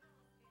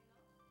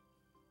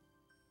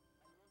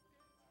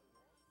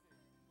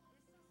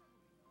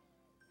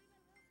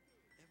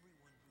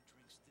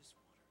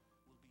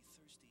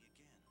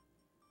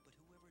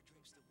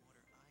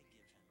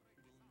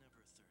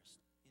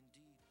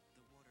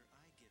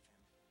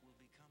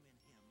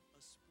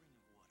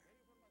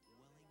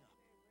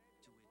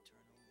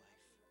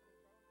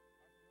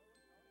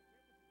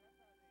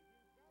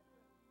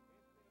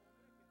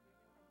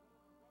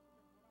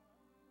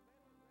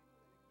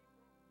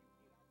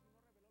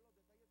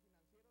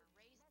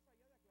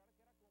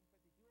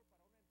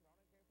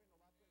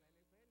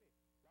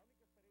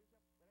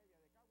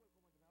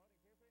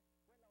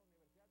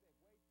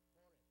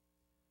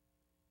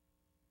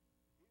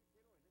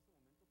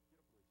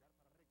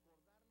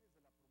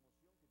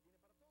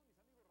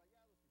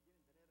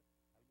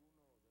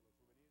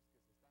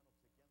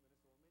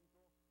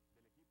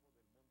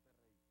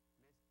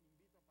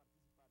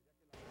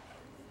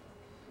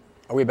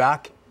 Are we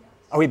back?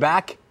 Are we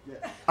back?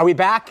 Yeah. Are we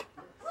back?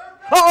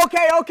 Oh,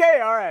 okay,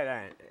 all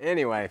right.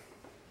 Anyway,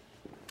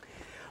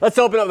 Let's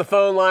open up the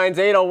phone lines,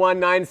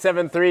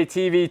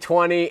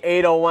 801-973-TV20,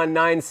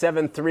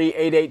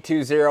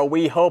 801-973-8820.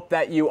 We hope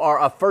that you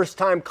are a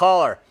first-time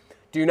caller.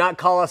 Do not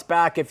call us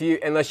back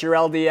unless you're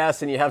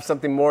LDS and you have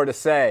something more to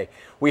say.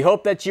 We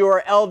hope that you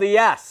are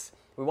LDS.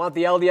 We want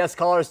the LDS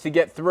callers to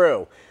get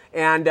through.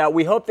 And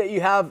we hope that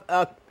you have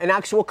an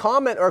actual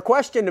comment or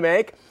question to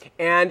make.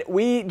 And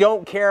we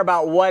don't care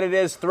about what it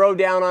is. Throw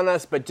down on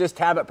us, but just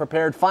have it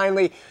prepared.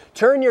 Finally,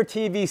 turn your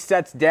TV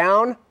sets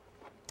down.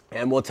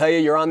 And we'll tell you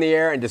you're on the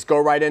air and just go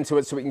right into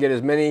it so we can get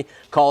as many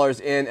callers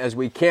in as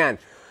we can.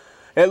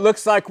 It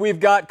looks like we've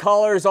got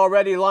callers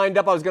already lined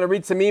up. I was going to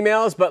read some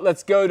emails, but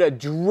let's go to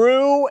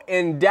Drew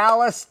in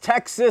Dallas,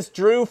 Texas.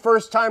 Drew,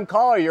 first-time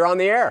caller. You're on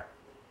the air.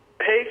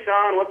 Hey,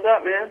 Sean. What's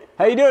up, man?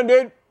 How you doing,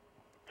 dude?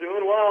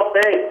 Doing well,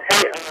 thanks.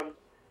 Hey,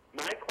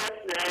 my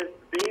question is,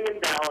 being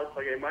in Dallas,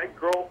 my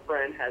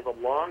girlfriend has a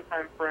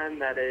longtime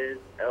friend that is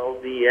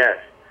LDS,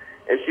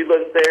 and she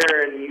lives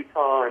there in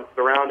Utah and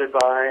surrounded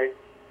by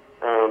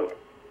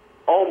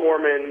all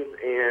Mormons,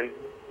 and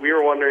we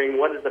were wondering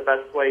what is the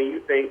best way you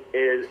think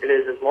it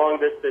is as long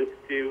distance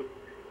to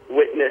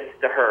witness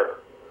to her.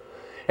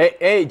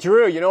 Hey,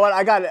 Drew, you know what?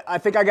 I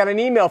think I got an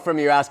email from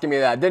you asking me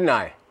that, didn't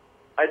I?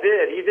 I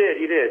did.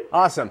 You did.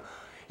 Awesome.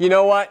 You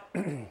know what?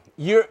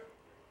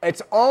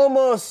 It's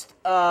almost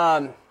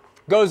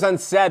goes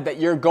unsaid that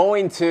you're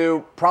going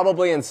to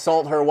probably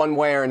insult her one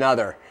way or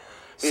another.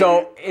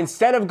 So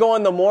instead of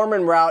going the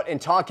Mormon route and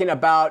talking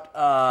about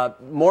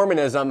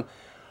Mormonism,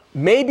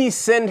 maybe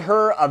send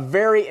her a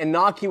very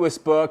innocuous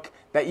book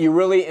that you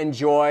really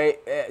enjoy,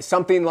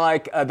 something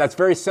like that's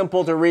very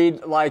simple to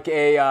read, like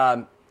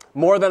a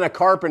More Than a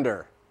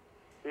Carpenter.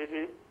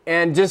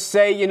 And just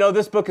say,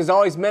 this book has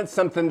always meant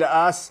something to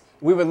us.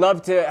 We would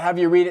love to have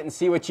you read it and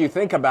see what you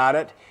think about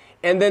it.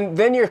 And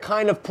then you're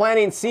kind of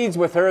planting seeds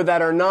with her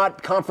that are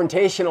not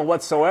confrontational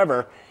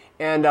whatsoever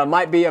and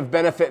might be of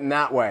benefit in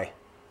that way.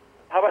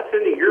 How about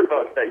sending your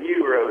book that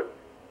you wrote?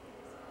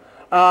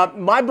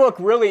 My book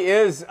really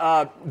is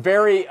it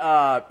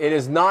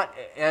is not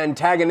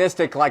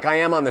antagonistic like I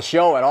am on the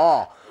show at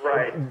all.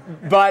 Right.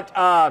 But,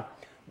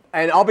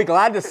 and I'll be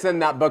glad to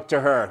send that book to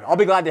her. I'll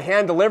be glad to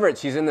hand deliver it.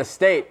 She's in the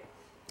state.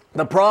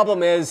 The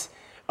problem is,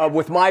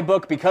 with my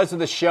book, because of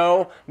the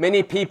show,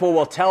 many people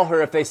will tell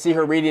her if they see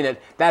her reading it,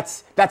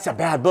 that's a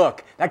bad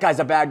book. That guy's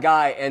a bad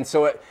guy. And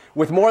so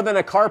with More Than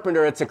a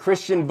Carpenter, it's a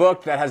Christian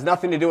book that has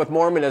nothing to do with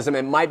Mormonism.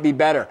 It might be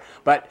better.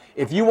 But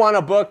if you want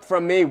a book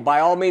from me,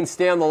 by all means,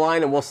 stay on the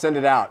line and we'll send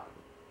it out.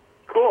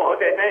 Cool.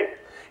 Okay, thanks.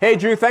 Hey,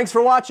 Drew, thanks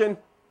for watching.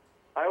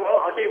 I will.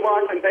 I'll keep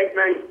watching. Thanks,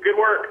 man. Good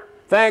work.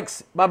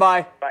 Thanks.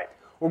 Bye-bye. Bye.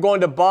 We're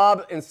going to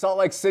Bob in Salt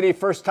Lake City,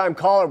 first-time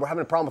caller. We're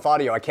having a problem with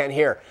audio. I can't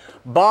hear.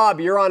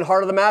 Bob, you're on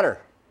Heart of the Matter.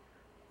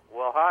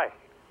 Well, hi.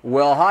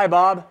 Well, hi,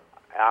 Bob.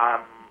 I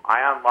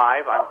am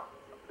live.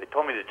 They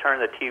told me to turn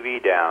the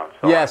TV down,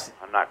 so yes.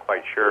 I'm not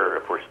quite sure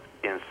if we're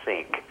in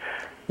sync.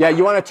 Yeah,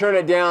 you want to turn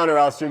it down or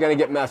else you're going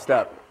to get messed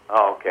up.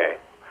 Oh, okay.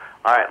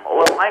 All right.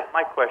 Well,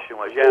 my question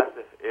was, yes,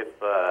 if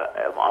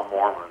a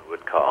Mormon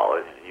would call,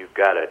 and you've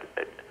got a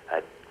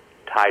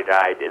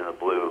tie-dyed in the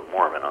blue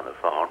Mormon on the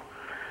phone,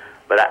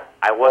 but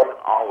I wasn't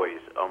always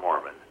a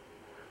Mormon.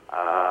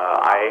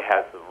 I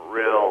had some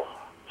real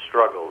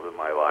struggles in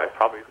my life.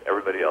 Probably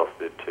everybody else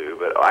did too,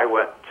 but I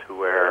went to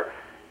where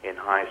in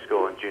high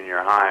school and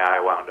junior high I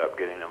wound up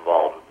getting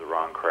involved with the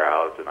wrong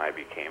crowds, and I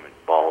became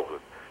involved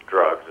with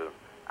drugs and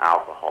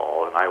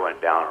alcohol, and I went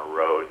down a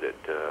road that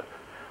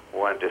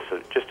went to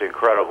just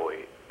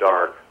incredibly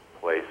dark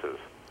places.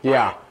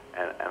 Yeah.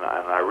 And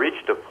I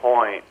reached a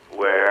point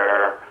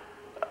where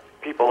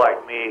people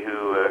like me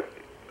who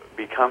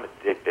become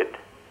addicted,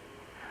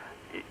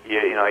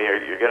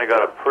 you're going to go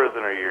to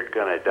prison or you're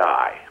going to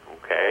die,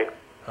 okay?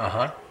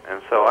 Uh-huh.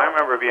 And so I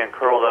remember being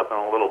curled up in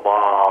a little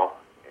ball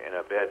in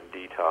a bed in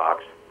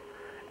detox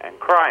and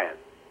crying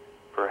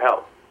for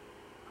help,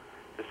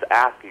 just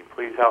asking,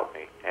 please help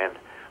me. And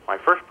my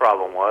first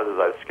problem was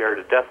I was scared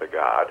to death of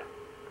God.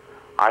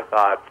 I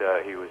thought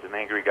he was an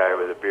angry guy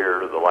with a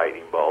beard with a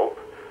lightning bolt,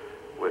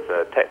 with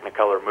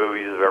Technicolor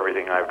movies of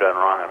everything I've done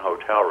wrong in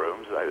hotel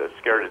rooms. I was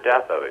scared to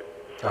death of it.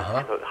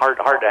 Uh-huh. So it's hard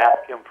to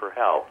ask him for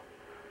help.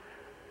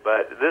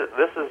 But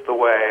this is the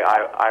way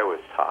I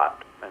was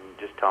taught. And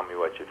just tell me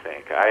what you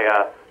think.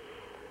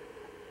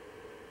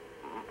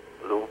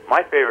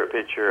 My favorite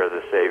picture of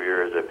the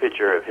Savior is a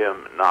picture of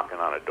him knocking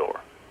on a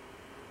door.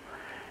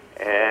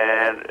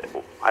 And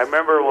I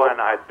remember when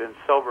I'd been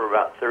sober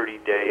about 30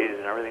 days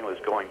and everything was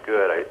going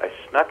good, I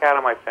snuck out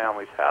of my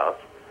family's house.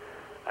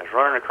 I was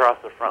running across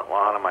the front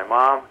lawn, and my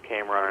mom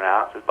came running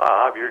out and said,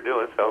 Bob, you're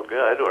doing so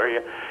good, are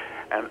you?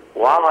 And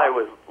while I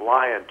was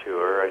lying to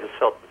her, I just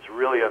felt this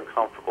really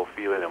uncomfortable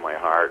feeling in my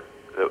heart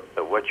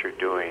that what you're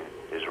doing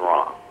is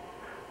wrong.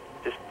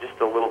 Just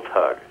a little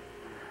tug.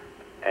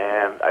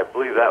 And I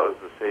believe that was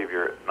the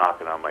Savior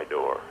knocking on my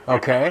door.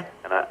 Okay.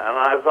 And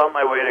I was on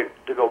my way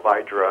to go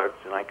buy drugs,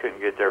 and I couldn't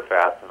get there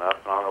fast enough.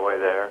 And on the way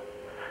there,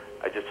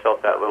 I just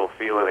felt that little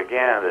feeling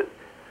again that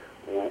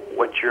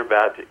what you're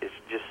about to, is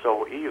just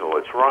so evil.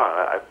 It's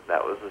wrong.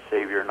 That was the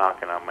Savior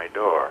knocking on my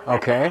door.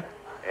 Okay.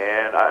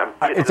 And and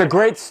I'm. It's a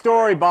great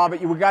story, Bob,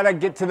 but we got to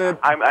get to the...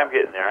 I'm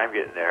getting there. I'm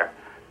getting there.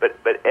 But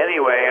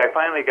anyway, I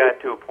finally got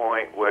to a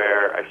point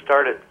where I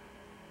started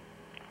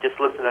just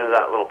listening to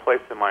that little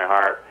place in my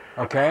heart.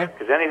 Okay.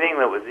 Because anything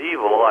that was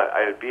evil,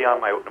 I'd be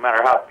on my, no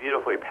matter how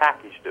beautifully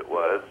packaged it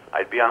was,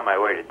 I'd be on my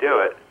way to do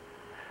it,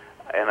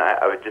 and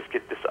I would just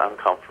get this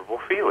uncomfortable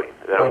feeling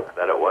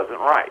that it wasn't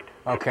right.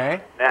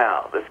 Okay.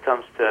 Now, this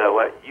comes to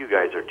what you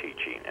guys are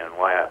teaching and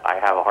why I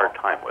have a hard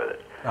time with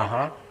it.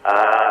 Uh-huh.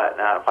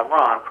 Now, if I'm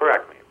wrong,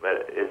 correct me,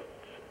 but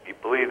you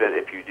believe that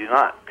if you do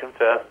not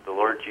confess the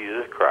Lord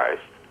Jesus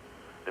Christ,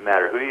 no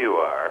matter who you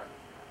are,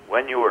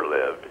 when you were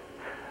lived,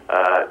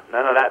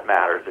 none of that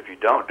matters. If you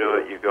don't do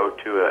it, you go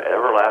to an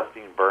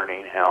everlasting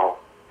burning hell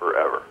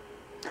forever.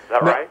 Is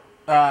that right?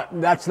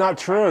 That's not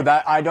true.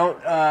 That I don't.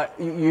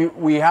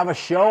 We have a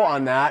show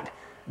on that.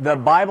 The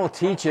Bible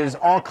teaches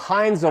all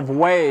kinds of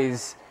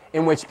ways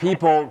in which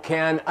people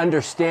can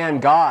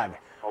understand God.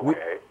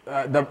 Okay.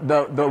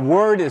 The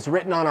Word is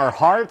written on our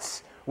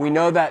hearts. We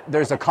know that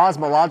there's a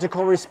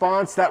cosmological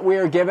response that we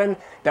are given,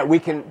 that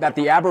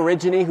the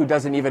Aborigine who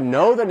doesn't even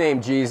know the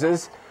name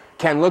Jesus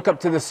can look up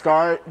to the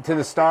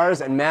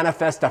stars and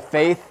manifest a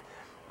faith.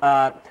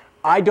 I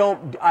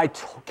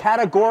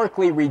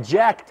categorically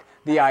reject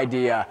the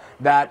idea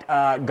that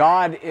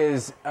God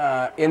is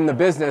in the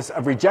business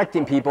of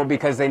rejecting people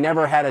because they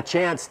never had a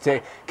chance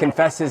to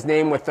confess His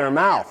name with their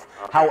mouth.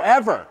 Okay.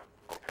 However,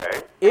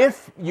 Okay.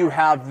 if you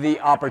have the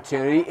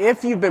opportunity,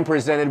 if you've been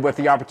presented with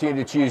the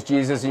opportunity to choose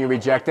Jesus and you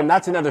reject Him,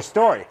 that's another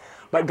story.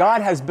 But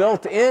God has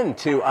built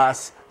into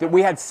us that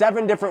we had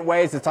 7 different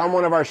ways, it's on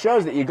one of our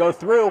shows, that you go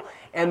through,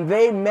 and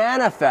they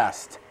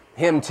manifest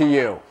Him to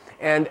you.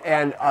 And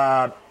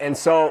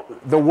so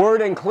the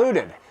Word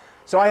included.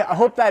 So I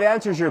hope that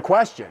answers your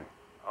question.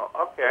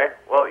 Oh, okay.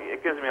 Well,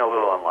 it gives me a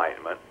little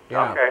enlightenment.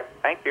 Yeah. Okay.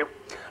 Thank you.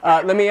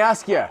 Let me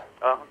ask you.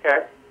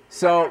 Okay.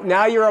 So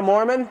now you're a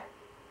Mormon?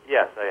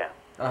 Yes, I am.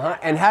 Uh-huh.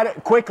 And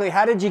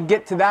how did you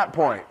get to that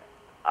point?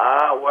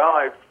 Well,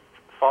 I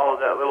followed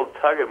that little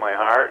tug in my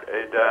heart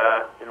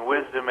in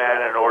wisdom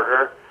and in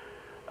order.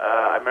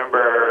 I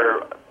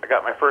remember I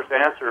got my first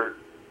answer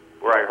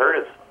where I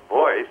heard His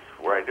voice,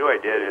 where I knew I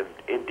did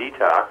in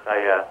detox.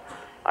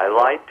 I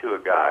lied to a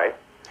guy.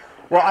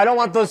 Well, I don't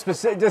want those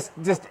specific.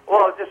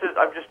 Well,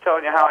 I'm just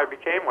telling you how I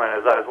became one.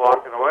 As I was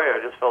walking away, I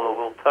just felt a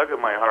little tug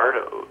in my heart.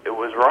 It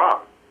was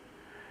wrong,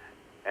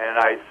 and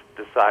I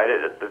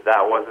decided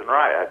that wasn't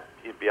right.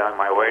 I'd be on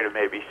my way to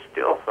maybe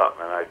steal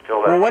something, and I'd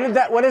feel that. Well,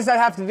 what does that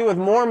have to do with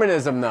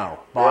Mormonism, though,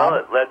 Bob? Well,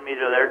 it led me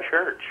to their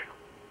church.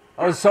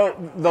 Oh, so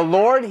the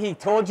Lord, He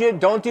told you,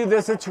 don't do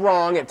this, it's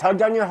wrong. It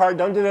tugged on your heart,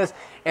 don't do this.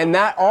 And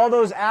all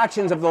those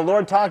actions of the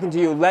Lord talking to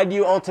you led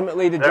you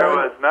ultimately to join. There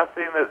was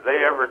nothing that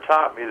they ever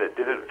taught me that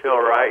didn't feel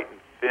right and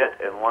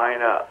fit and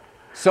line up.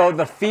 So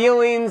the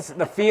feelings,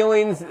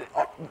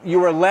 you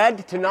were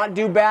led to not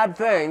do bad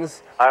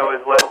things. I was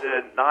led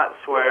to not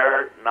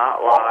swear,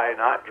 not lie,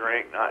 not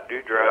drink, not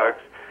do drugs,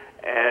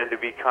 and to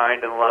be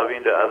kind and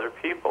loving to other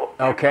people.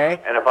 Okay.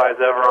 And if I was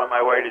ever on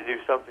my way to do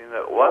something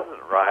that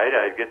wasn't right,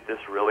 I'd get this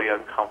really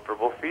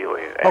uncomfortable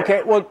feeling.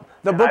 Okay, well,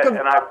 the book of...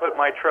 And I put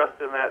my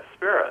trust in that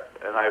spirit,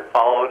 and I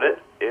followed it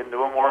into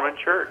a Mormon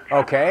church.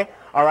 Okay,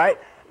 all right.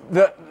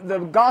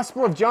 The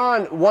Gospel of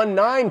John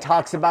 1:9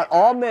 talks about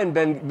all men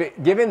been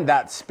given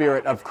that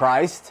Spirit of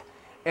Christ.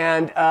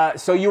 And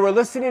so you were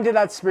listening to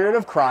that Spirit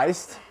of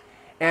Christ,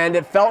 and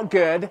it felt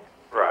good.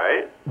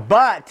 Right.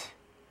 But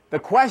the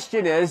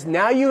question is,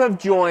 now you have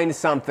joined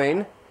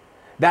something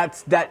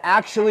that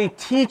actually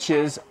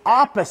teaches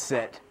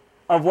opposite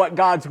of what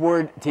God's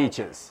Word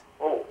teaches.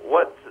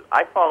 Well,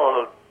 I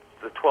followed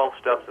the 12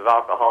 steps of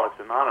Alcoholics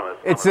Anonymous.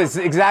 It's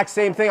the exact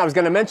same thing. I was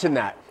going to mention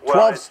that. Well,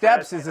 12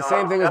 steps is the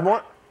same thing as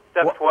more...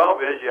 Step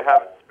 12 is you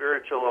have a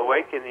spiritual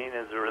awakening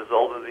as a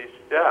result of these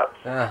steps.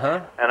 Uh-huh.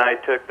 And I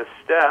took the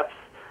steps,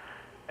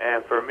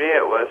 and for me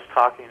it was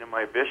talking to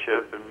my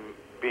bishop and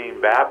being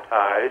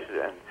baptized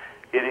and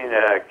getting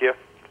a gift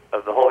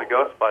of the Holy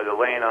Ghost by the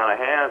laying on of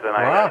hands. And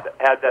Wow.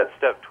 I had that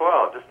step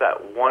 12, just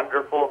that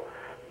wonderful,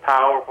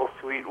 powerful,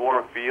 sweet,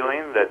 warm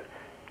feeling that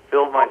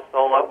filled my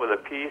soul up with a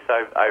peace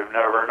I've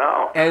never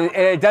known. And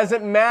it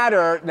doesn't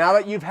matter, now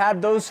that you've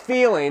had those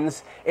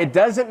feelings, it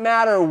doesn't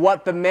matter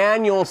what the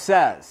manual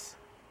says.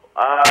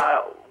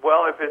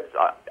 Well, if it's,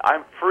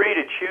 I'm free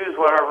to choose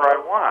whatever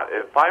I want.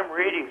 If I'm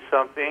reading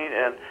something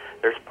and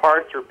there's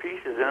parts or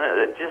pieces in it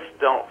that just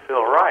don't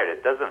feel right,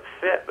 it doesn't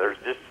fit, there's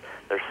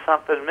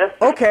something missing.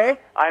 Okay.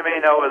 I may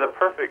know with a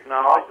perfect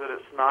knowledge that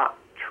it's not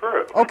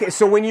true. Okay,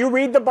 so when you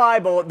read the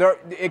Bible,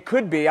 it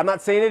could be, I'm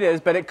not saying it is,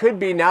 but it could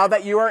be, now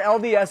that you are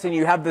LDS and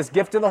you have this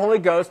gift of the Holy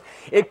Ghost,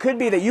 it could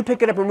be that you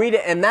pick it up and read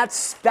it, and that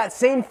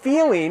same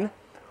feeling,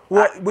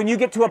 when you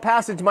get to a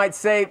passage, might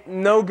say,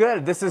 no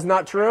good, this is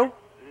not true?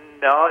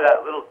 No,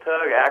 that little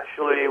tug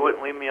actually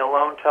wouldn't leave me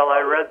alone till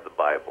I read the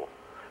Bible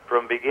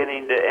from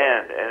beginning to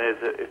end, and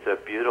it's a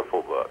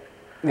beautiful book.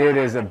 It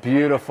is a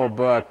beautiful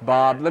book,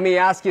 Bob. Let me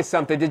ask you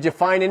something. Did you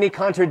find any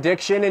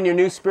contradiction in your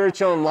new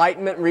spiritual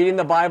enlightenment reading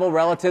the Bible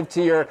relative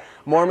to your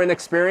Mormon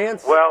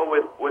experience? Well,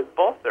 with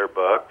both their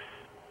books,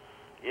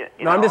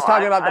 No, I'm just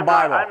talking about the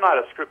Bible. I'm not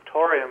a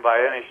scriptorian by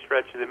any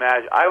stretch of the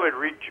imagination. I would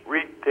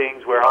read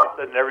things where all of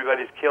a sudden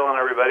everybody's killing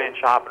everybody and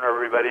chopping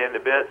everybody into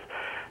bits,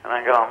 and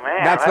I go,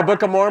 man. That's the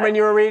Book of Mormon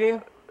you were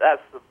reading?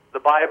 That's the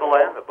Bible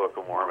and the Book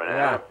of Mormon.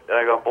 Yeah. And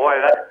I go, boy,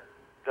 that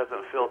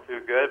doesn't feel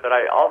too good, but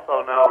I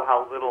also know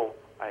how little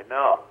I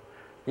know.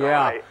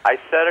 Yeah. I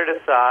set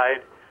it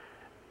aside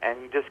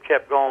and just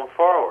kept going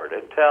forward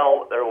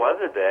until there was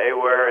a day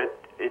where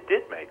it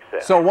did make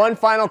sense. So one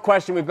final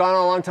question. We've gone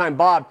on a long time.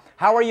 Bob,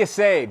 how are you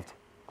saved?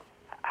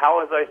 How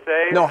was I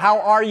saved? No, how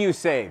are you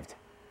saved?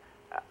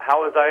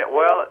 How was I?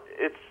 Well,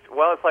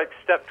 it's like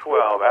step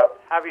 12.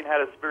 Having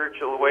had a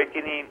spiritual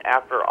awakening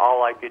after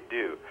all I could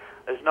do.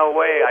 There's no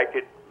way I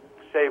could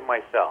save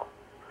myself.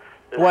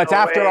 Well, it's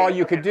after all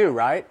you could do,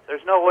 right?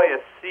 There's no way a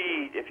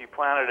seed, if you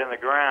plant it in the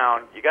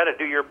ground, you got to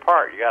do your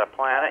part. You got to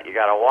plant it, you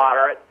got to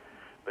water it.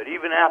 But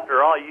even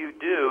after all you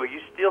do, you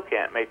still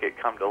can't make it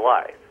come to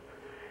life.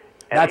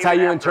 And that's how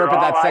you after interpret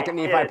all that second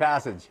I Nephi did,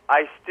 passage.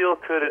 I still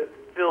couldn't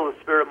feel the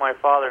Spirit of my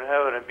Father in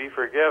heaven and be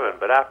forgiven.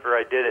 But after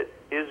I did it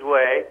His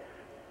way,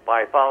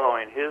 by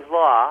following His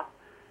law,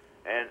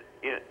 and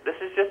this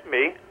is just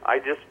me. I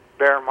just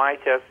bear my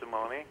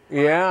testimony.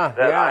 Yeah,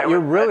 yeah. You're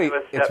really,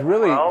 it's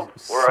really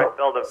where I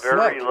felt a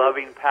very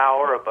loving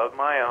power above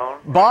my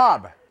own.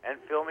 Bob. And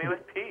fill me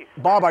with peace.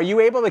 Bob, are you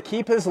able to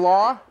keep His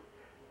law?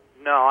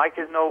 No, I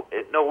can no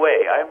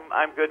way.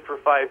 I'm good for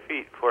 5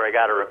 feet before I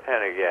got to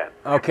repent again.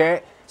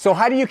 Okay. So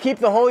how do you keep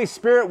the Holy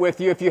Spirit with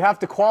you if you have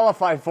to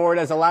qualify for it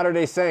as a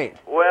Latter-day Saint?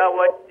 Well,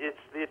 it's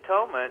the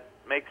atonement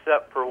makes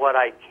up for what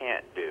I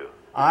can't do.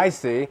 I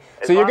see.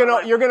 So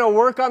you're gonna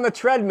work on the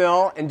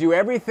treadmill and do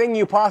everything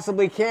you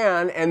possibly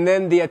can, and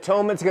then the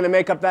atonement's gonna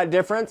make up that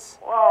difference?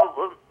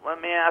 Well,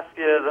 let me ask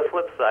you the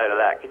flip side of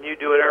that. Can you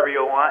do whatever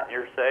you want and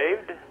you're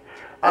saved?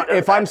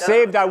 If I'm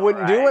saved, I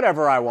wouldn't do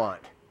whatever I want.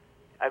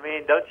 I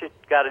mean, don't you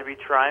got to be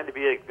trying to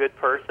be a good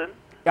person?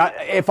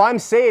 If I'm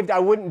saved, I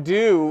wouldn't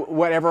do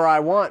whatever I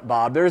want,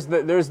 Bob. There's the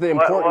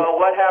important. Well,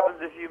 what happens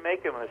if you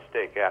make a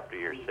mistake after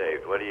you're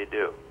saved? What do you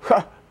do?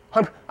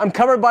 I'm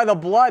covered by the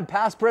blood,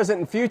 past, present,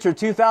 and future,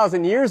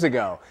 2,000 years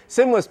ago.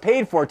 Sin was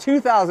paid for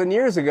 2,000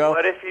 years ago.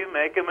 What if you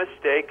make a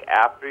mistake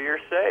after you're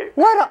saved?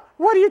 What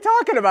are you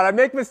talking about? I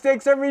make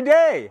mistakes every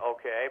day.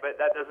 Okay, but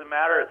that doesn't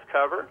matter. It's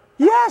covered?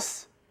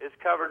 Yes. It's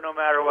covered no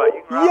matter what.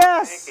 You can rob a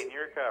bank and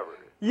you're covered.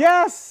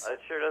 Yes. That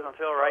sure doesn't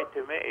feel right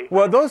to me.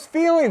 Well, those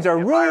feelings are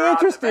really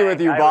interesting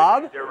with you, Bob. I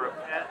would need to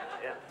repent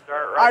and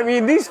start right. I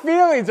mean, these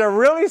feelings are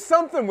really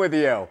something with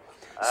you.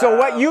 So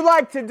what you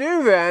like to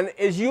do then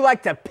is you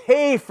like to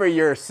pay for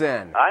your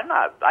sin.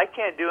 I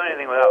can't do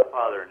anything without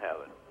Father in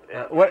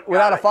heaven.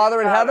 Without a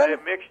Father in heaven?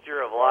 A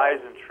mixture of lies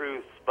and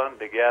truths spun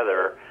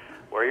together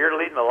where you're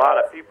leading a lot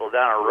of people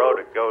down a road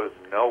that goes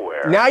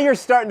nowhere. Now you're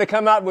starting to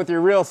come out with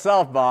your real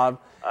self, Bob.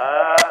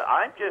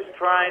 I'm just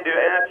trying to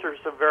answer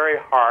some very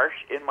harsh,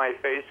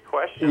 in-my-face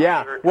questions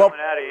that are coming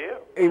out of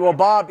you. Well,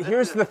 Bob,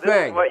 here's the thing.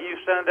 This is what you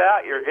send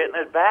out. You're getting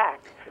it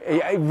back.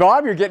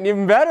 Bob, you're getting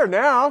even better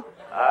now.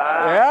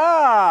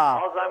 Yeah.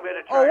 All I'm going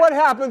to try what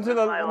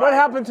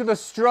happened to the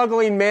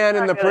struggling man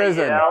in the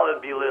prison? I'm going to yell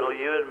and belittle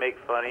you and make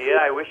fun of you.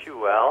 I wish you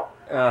well.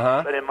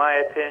 But in my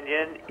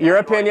opinion... Your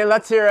opinion,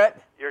 let's hear it.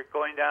 You're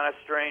going down a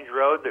strange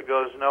road that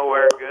goes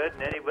nowhere good,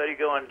 and anybody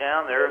going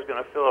down there is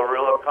going to feel a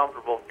real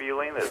uncomfortable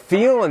feeling.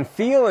 Feel and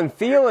feel.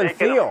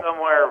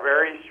 Somewhere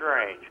very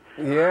strange.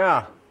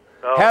 Yeah.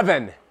 So,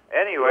 heaven.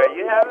 Anyway,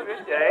 you have a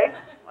good day.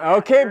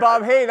 Okay,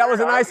 Bob. Hey, that was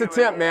a nice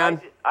attempt, man.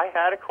 I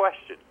had a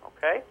question,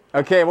 okay?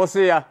 Okay, we'll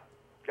see ya.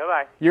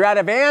 Goodbye. You're out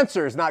of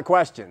answers, not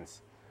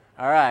questions.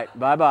 All right,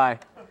 bye-bye.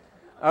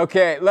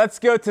 Okay, let's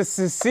go to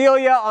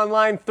Cecilia on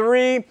line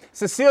 3.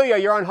 Cecilia,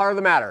 you're on Heart of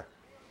the Matter.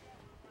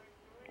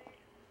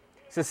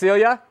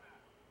 Cecilia?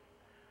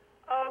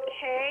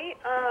 Okay,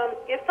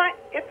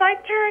 if I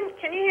turn,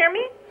 can you hear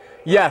me?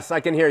 Yes, I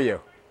can hear you.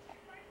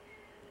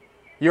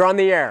 You're on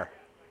the air.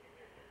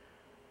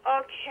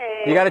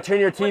 Okay. You got to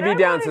turn your TV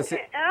down,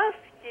 Cecilia. What I wanted to ask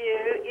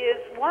you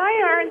is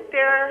why aren't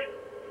there...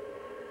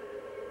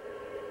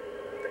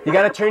 You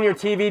got to turn your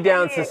TV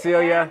down,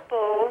 Cecilia.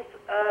 Examples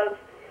of...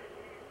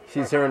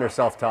 She's hearing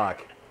herself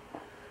talk.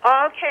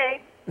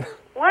 Okay.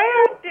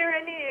 Why aren't there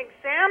any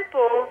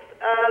examples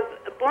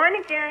of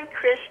born-again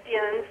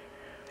Christians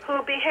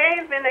who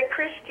behave in a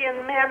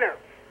Christian manner?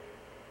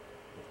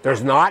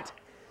 There's not?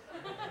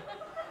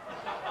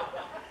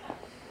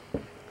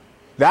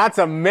 That's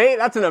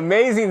an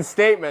amazing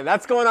statement.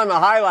 That's going on the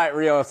highlight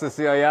reel,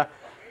 Cecilia.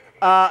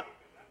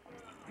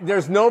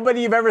 There's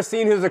nobody you've ever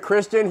seen who's a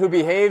Christian who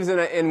behaves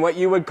in what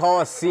you would call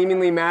a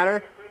seemingly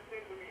manner?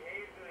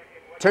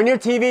 Turn your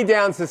TV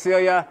down,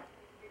 Cecilia.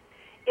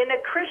 In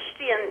a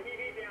Christian...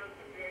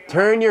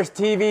 Turn your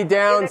TV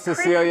down, in a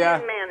Cecilia.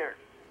 Christian manner.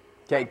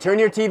 Okay, turn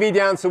your TV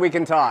down so we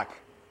can talk.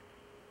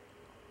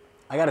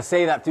 I got to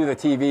say that through the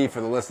TV for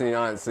the listening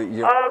audience. So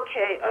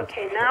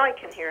Okay, now I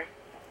can hear.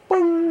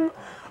 Boom.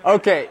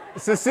 Okay,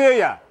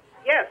 Cecilia.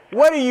 Yes.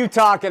 What are you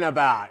talking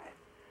about?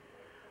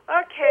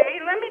 Okay,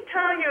 let me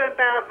tell you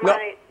about No,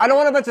 my... I don't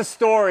want a bunch of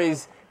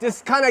stories.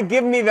 Just kind of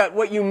give me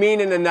what you mean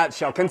in a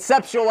nutshell.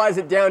 Conceptualize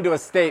it down to a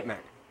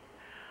statement.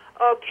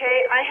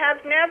 Okay, I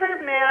have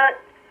never met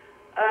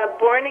a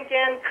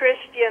born-again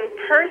Christian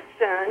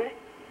person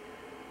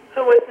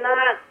who was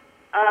not,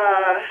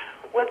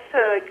 what's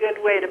a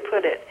good way to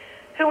put it,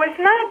 who was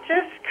not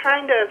just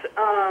kind of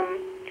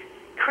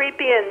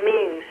creepy and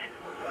mean.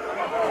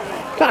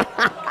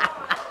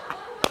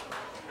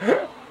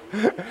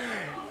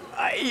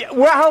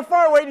 Well, how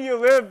far away do you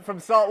live from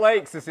Salt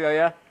Lake,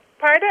 Cecilia?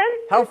 Pardon?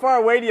 How far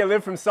away do you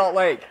live from Salt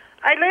Lake?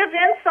 I live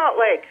in Salt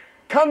Lake.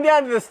 Come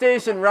down to the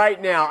station right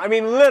now. I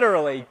mean,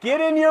 literally, get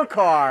in your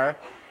car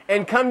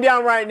and come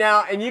down right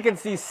now, and you can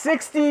see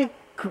 60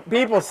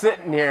 people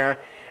sitting here,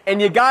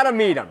 and you got to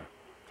meet them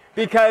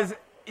because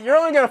you're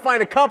only going to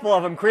find a couple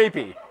of them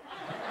creepy.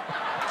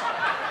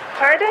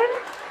 Pardon?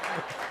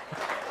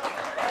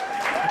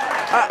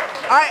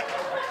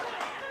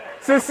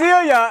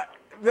 Cecilia,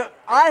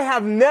 I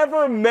have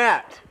never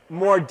met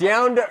more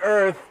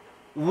down-to-earth,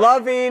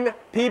 loving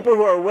people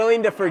who are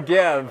willing to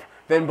forgive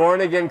than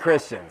born-again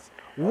Christians.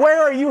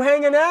 Where are you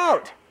hanging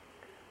out?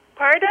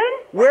 Pardon?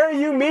 Where are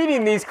you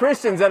meeting these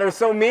Christians that are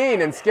so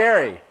mean and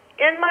scary?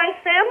 In my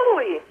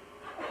family.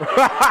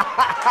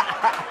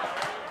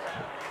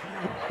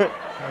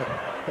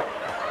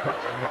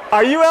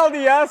 Are you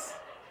LDS?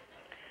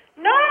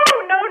 No.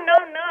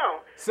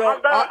 So,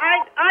 Although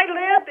I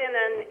live in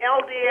an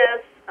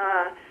LDS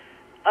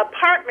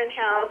apartment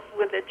house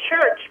with a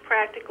church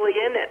practically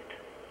in it.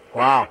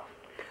 Wow.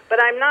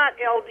 But I'm not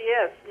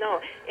LDS, no.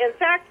 In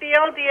fact, the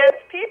LDS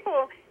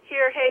people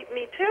here hate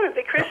me too.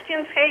 The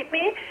Christians hate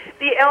me.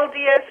 The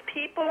LDS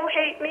people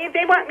hate me.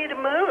 They want me to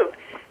move.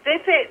 They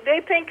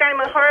think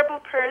I'm a horrible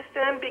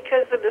person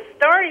because of the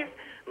stories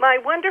my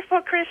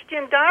wonderful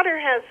Christian daughter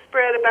has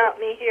spread about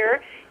me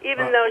here,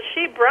 even though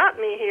she brought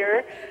me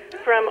here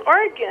from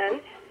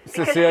Oregon.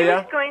 Because Cecilia?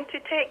 she was going to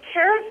take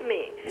care of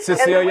me.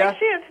 Cecilia? And the way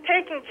she has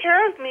taken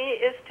care of me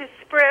is to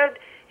spread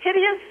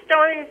hideous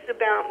stories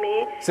about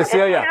me.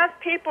 Cecilia? And have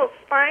people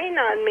spying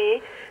on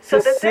me so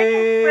that they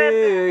can spread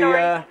the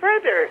stories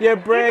further. You're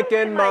breaking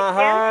Even to my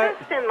heart.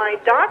 dentist and my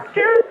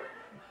doctor.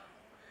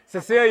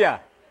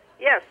 Cecilia,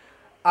 Yes.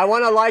 I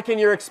want to liken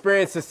your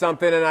experience to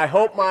something, and I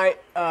hope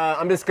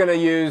I'm just going to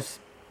use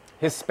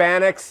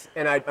Hispanics,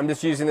 and I'm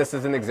just using this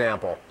as an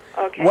example.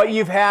 Okay. What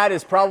you've had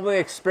is probably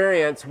an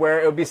experience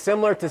where it would be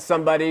similar to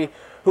somebody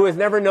who has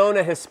never known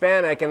a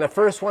Hispanic, and the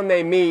first one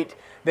they meet,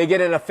 they get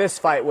in a fist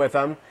fight with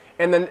them,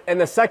 and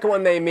the second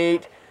one they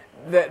meet,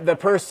 the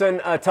person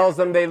tells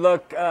them they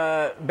look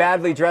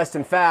badly dressed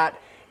and fat,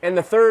 and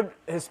the third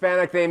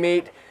Hispanic they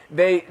meet,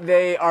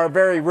 they are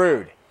very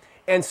rude.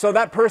 And so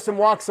that person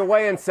walks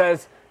away and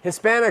says,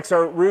 Hispanics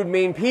are rude,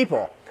 mean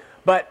people.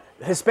 But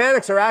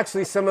Hispanics are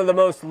actually some of the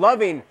most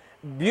loving,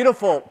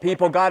 beautiful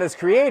people God has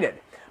created.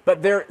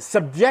 But their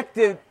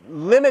subjective,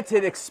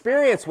 limited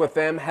experience with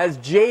them has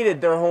jaded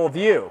their whole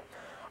view.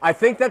 I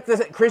think that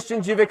the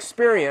Christians you've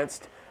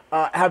experienced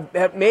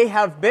may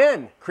have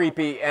been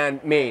creepy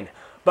and mean,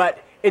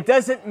 but it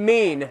doesn't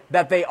mean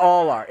that they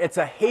all are. It's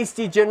a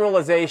hasty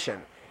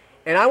generalization.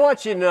 And I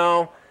want you to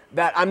know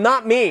that I'm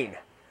not mean.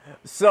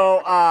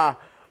 So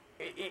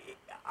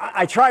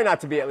I try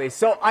not to be, at least.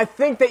 So I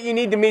think that you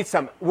need to meet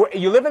some.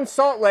 You live in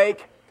Salt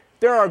Lake.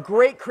 There are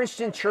great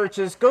Christian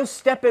churches. Go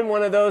step in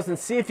one of those and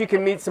see if you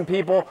can meet some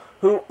people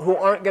who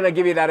aren't going to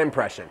give you that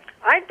impression.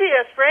 I'd be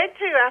afraid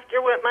to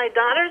after what my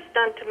daughter's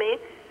done to me.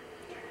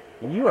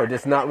 You are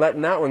just not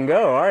letting that one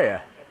go, are you?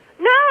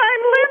 No,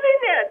 I'm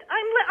living it.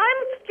 I'm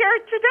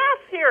scared to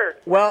death here.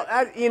 Well,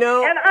 you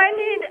know... And I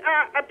need,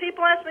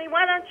 people ask me,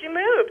 why don't you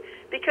move?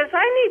 Because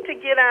I need to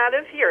get out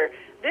of here.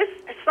 This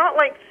Salt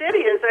Lake City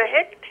is a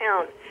hick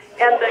town.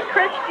 And the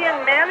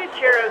Christian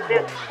manager of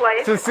this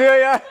place...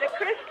 Cecilia? The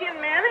Christian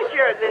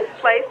manager of this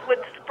place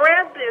would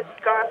spread this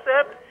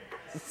gossip,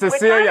 Cecilia.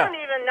 which I don't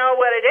even know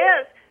what it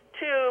is,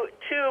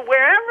 to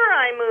wherever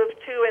I move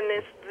to in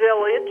this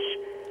village,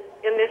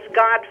 in this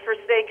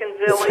God-forsaken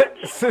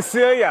village.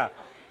 Cecilia,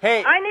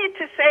 hey. I need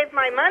to save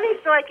my money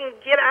so I can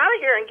get out of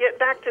here and get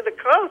back to the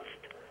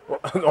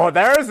coast. Oh,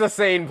 there's a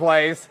sane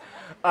place.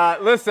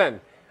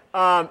 Listen,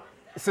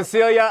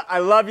 Cecilia, I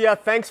love you.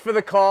 Thanks for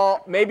the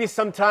call. Maybe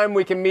sometime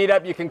we can meet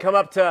up. You can come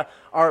up to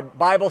our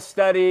Bible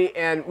study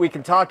and we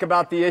can talk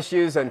about the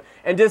issues and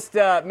just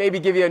maybe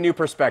give you a new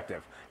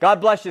perspective. God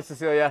bless you,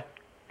 Cecilia.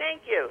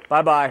 Thank you.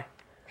 Bye-bye.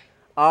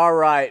 All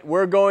right,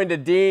 we're going to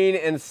Dean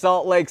in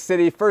Salt Lake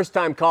City,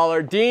 first-time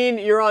caller. Dean,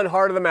 you're on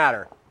Heart of the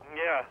Matter.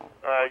 Yeah,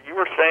 you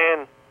were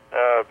saying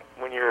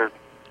when you were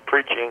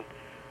preaching,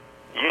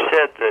 you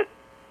said that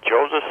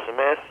Joseph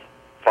Smith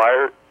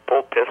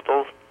pulled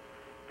pistols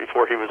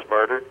before he was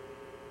murdered.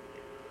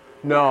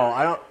 No,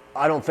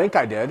 I don't think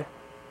I did.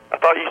 I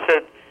thought you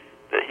said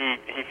that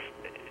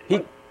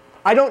he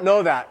I don't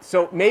know that.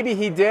 So maybe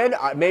he did.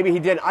 Maybe he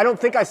did. I don't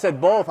think I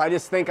said both. I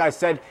just think I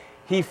said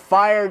he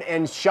fired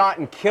and shot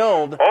and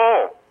killed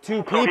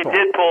two people. So he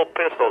did pull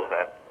pistols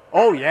then?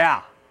 Oh,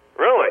 yeah.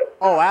 Really?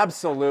 Oh,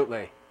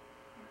 absolutely.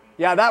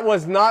 Yeah, that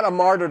was not a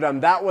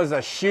martyrdom. That was a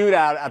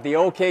shootout at the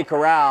OK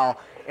Corral,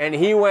 and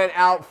he went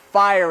out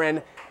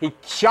firing. He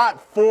shot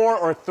 4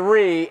 or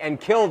 3 and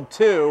killed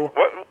 2.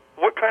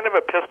 What kind of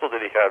a pistol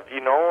did he have? Do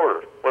you know,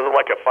 or was it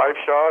like a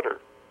 5-shot or?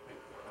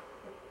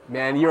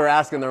 Man, you were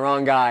asking the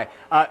wrong guy.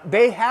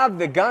 They have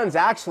the guns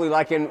actually,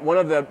 like in one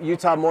of the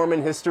Utah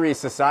Mormon History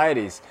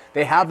Societies.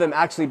 They have them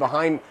actually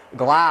behind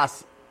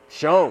glass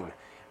shown.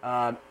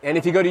 And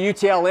if you go to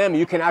UTLM,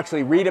 you can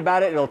actually read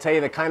about it. It'll tell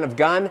you the kind of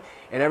gun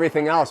and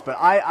everything else. But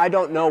I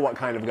don't know what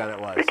kind of gun it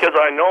was. Because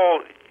I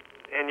know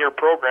in your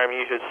program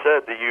you had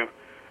said that you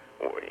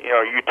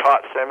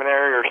taught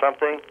seminary or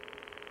something,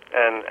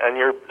 and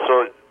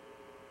so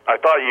I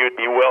thought you'd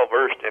be well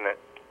versed in it.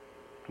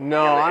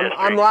 No,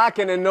 I'm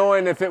lacking in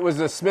knowing if it was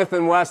a Smith &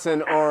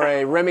 Wesson or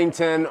a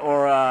Remington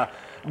or a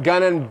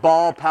gun and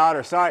ball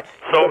powder. Sorry.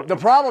 So the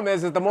problem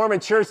is that the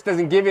Mormon Church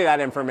doesn't give you that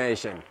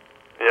information.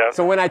 Yeah.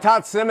 So when I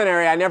taught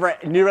seminary, I never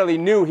really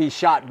knew he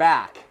shot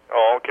back.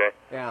 Oh, okay.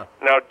 Yeah.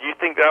 Now, do you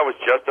think that was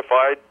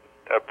justified,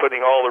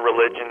 putting all the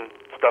religion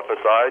stuff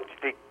aside?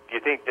 Do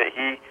you think that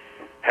he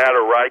had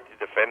a right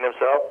to defend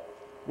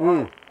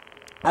himself?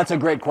 That's a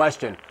great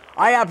question.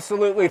 I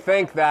absolutely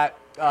think that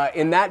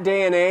in that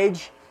day and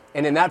age,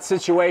 and in that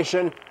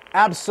situation,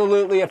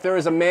 absolutely, if there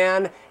was a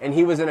man and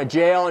he was in a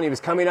jail and he was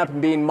coming up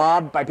and being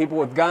mobbed by people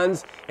with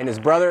guns and his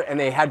brother, and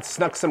they had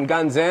snuck some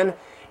guns in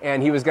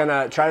and he was going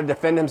to try to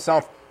defend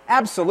himself,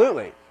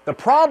 absolutely. The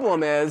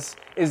problem is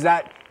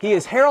that he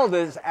is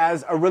heralded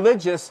as a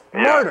religious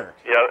martyr.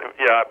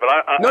 Yeah, but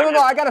No,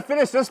 I got to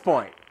finish this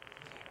point.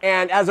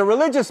 And as a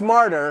religious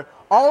martyr,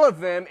 all of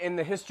them in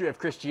the history of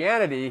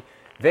Christianity,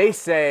 they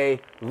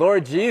say,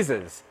 Lord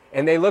Jesus,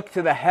 and they look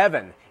to the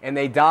heaven and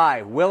they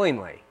die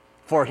willingly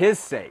for his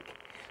sake.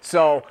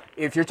 So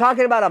if you're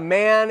talking about a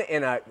man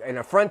in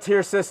a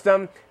frontier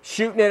system,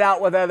 shooting it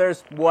out with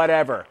others,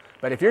 whatever.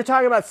 But if you're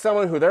talking about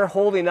someone who they're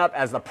holding up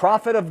as the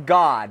prophet of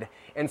God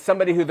and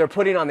somebody who they're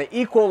putting on the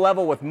equal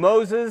level with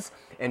Moses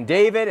and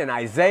David and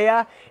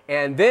Isaiah,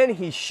 and then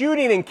he's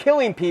shooting and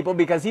killing people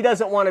because he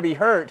doesn't want to be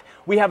hurt,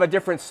 we have a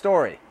different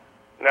story.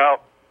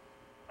 Now,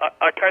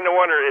 I kind of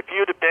wonder, if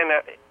you'd have been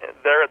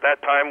there at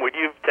that time, would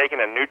you have taken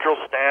a neutral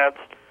stance,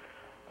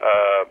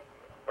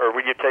 or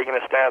would you have taken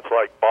a stance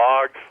like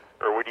Boggs,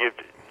 or would you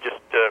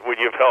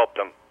have helped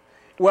him?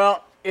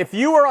 Well, if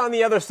you were on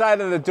the other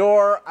side of the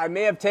door, I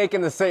may have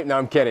taken the same. No,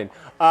 I'm kidding.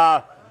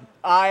 I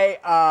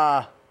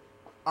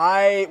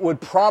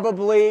would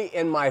probably,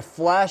 in my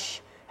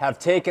flesh, have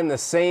taken the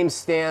same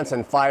stance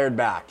and fired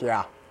back.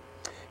 Yeah,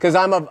 because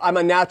I'm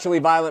a naturally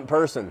violent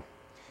person.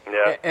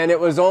 Yeah. And it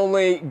was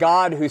only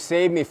God who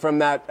saved me from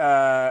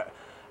that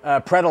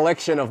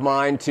predilection of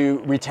mine to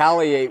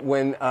retaliate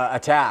when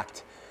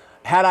attacked.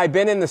 Had I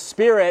been in the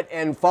Spirit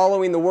and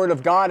following the Word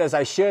of God as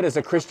I should as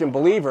a Christian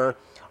believer,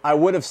 I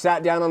would have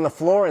sat down on the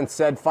floor and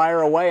said,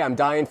 fire away, I'm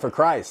dying for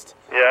Christ.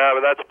 Yeah,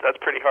 but that's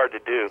pretty hard to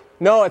do.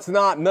 No, it's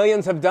not.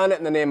 Millions have done it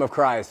in the name of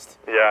Christ.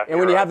 Yeah. And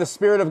when you have the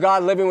Spirit of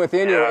God living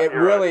within you, it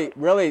really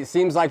really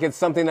seems like it's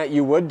something that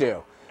you would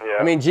do. Yeah.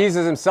 I mean,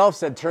 Jesus himself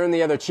said, turn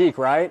the other cheek,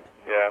 right?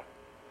 Yeah.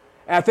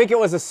 And I think it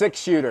was a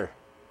 6-shooter.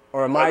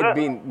 Or am I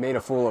being made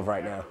a fool of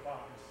right now?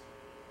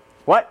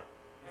 What?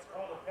 It's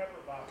called a pepper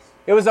box.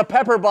 It was a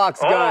pepper box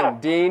gun,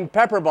 Dean.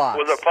 Pepper box.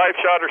 Was it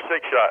 5-shot or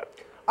 6-shot?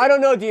 I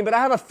don't know, Dean, but I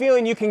have a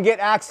feeling you can get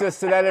access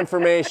to that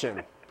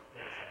information.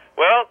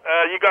 Well,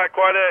 you got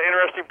quite an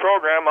interesting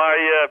program.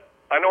 I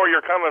know where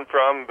you're coming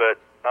from, but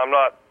I'm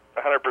not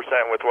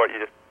 100% with what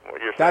you're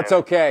saying. That's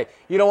okay.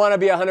 You don't want to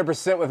be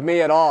 100% with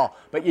me at all,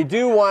 but you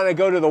do want to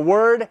go to the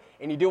Word,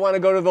 and you do want to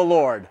go to the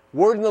Lord.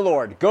 Word and the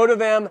Lord. Go to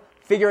them,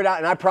 figure it out,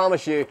 and I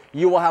promise you,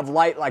 you will have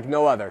light like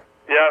no other.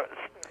 Yeah.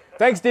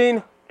 Thanks,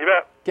 Dean. You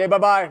bet. Okay,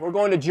 bye-bye. We're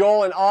going to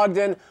Joel in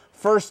Ogden,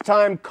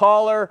 first-time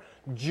caller.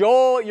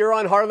 Joel, you're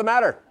on Heart of the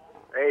Matter.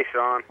 Hey,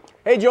 Sean.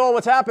 Hey, Joel,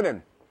 what's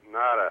happening?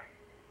 Nada.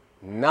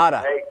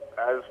 Hey,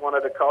 I just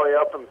wanted to call you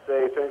up and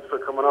say thanks for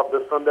coming up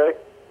this Sunday.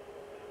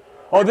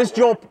 Oh, this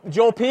Joel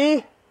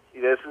P?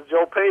 This is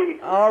Joel P.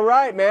 All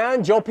right,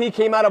 man. Joel P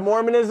came out of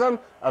Mormonism,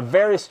 a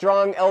very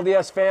strong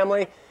LDS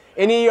family.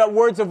 Any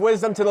words of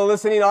wisdom to the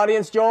listening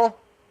audience, Joel?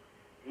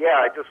 Yeah,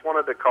 I just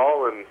wanted to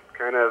call and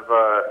kind of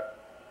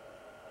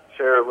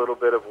share a little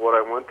bit of what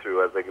I went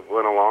through as I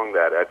went along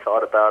that. I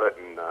thought about it,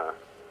 and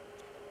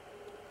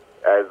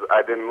as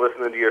I've been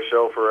listening to your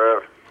show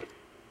for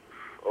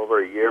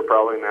over a year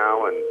probably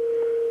now, and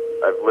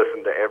I've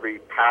listened to every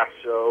past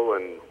show,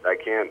 and I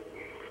can't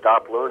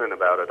stop learning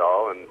about it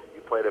all, and you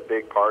played a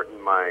big part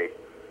in my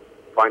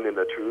finding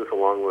the truth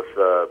along with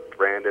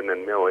Brandon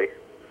and Millie.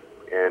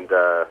 And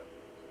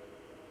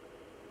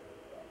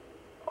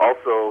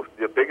also,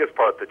 the biggest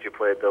part that you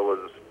played, though,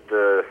 was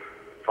the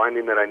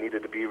finding that I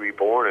needed to be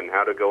reborn and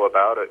how to go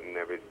about it and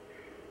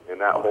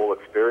that whole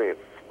experience.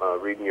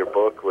 Reading your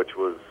book, which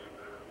was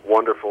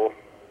wonderful,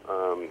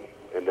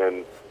 and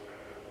then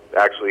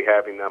actually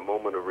having that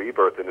moment of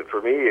rebirth. And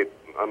for me,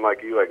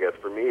 unlike you, I guess,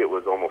 for me it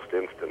was almost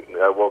instant.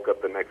 I woke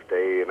up the next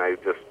day and I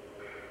just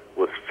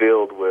was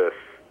filled with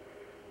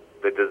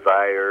the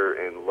desire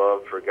and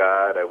love for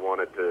God.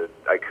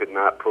 I could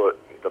not put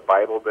the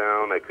Bible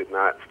down. I could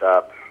not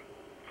stop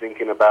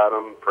thinking about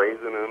Him,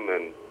 praising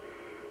Him,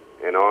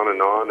 and on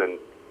and on. And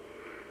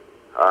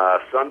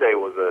Sunday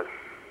was a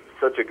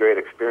such a great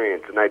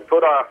experience. And I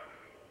put off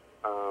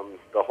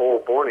the whole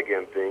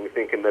born-again thing,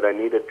 thinking that I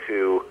needed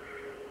to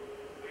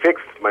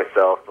fix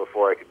myself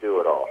before I could do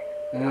it all.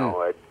 You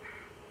know,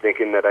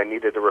 thinking that I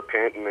needed to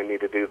repent and I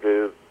needed to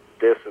do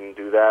this and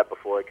do that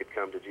before I could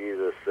come to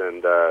Jesus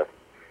and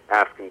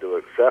ask Him to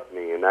accept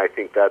me. And I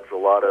think that's a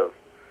lot of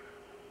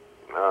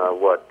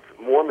what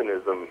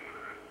Mormonism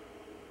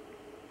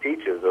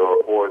teaches,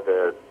 or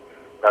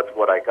that's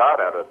what I got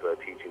out of the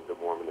teachings of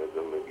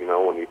Mormonism. You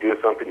know, when you do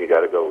something, you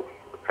got to go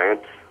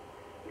repent.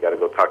 You got to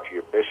go talk to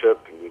your bishop,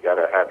 and you got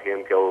to have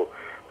him go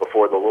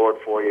before the Lord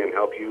for you and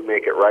help you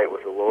make it right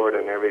with the Lord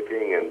and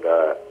everything. And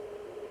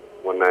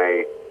when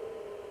I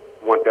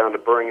went down to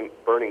burning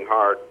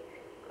heart,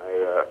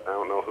 I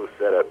don't know who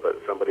said it,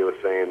 but somebody was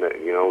saying that,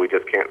 you know, we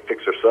just can't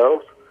fix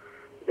ourselves.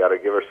 We got to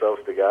give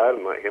ourselves to God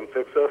and let Him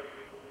fix us.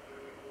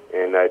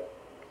 And that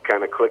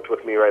kind of clicked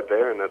with me right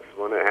there, and that's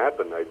when it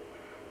happened.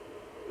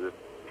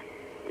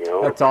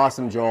 That's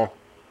awesome, Joel.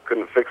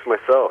 Couldn't fix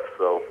myself,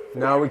 so.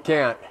 No, we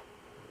can't.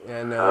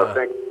 And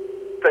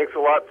thanks a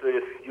lot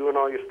to you and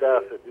all your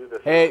staff that do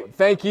this. Hey,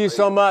 thank you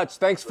so much.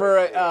 Thanks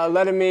for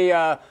letting me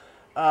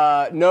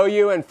know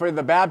you and for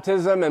the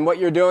baptism and what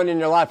you're doing in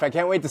your life. I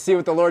can't wait to see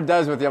what the Lord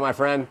does with you, my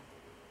friend.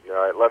 All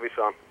right, love you,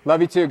 Sean.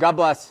 Love you too. God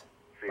bless.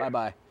 See ya.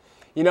 Bye-bye.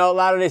 You know,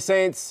 Latter-day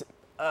Saints,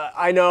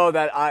 I know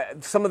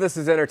that some of this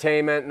is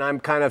entertainment and I'm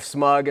kind of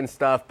smug and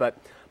stuff, but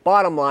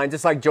bottom line,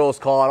 just like Joel's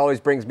call, it always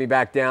brings me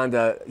back down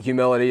to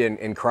humility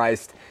in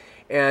Christ.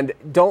 And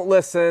don't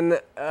listen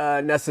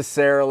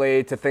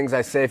necessarily to things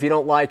I say. If you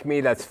don't like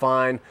me, that's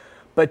fine.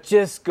 But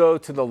just go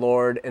to the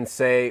Lord and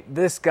say,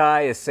 this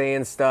guy is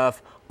saying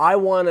stuff. I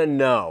want to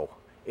know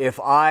if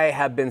I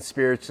have been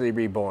spiritually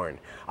reborn.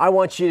 I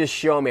want you to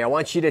show me. I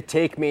want you to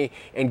take me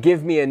and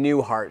give me a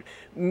new heart.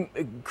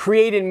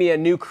 Create in me a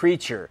new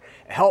creature.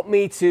 Help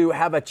me to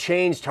have a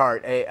changed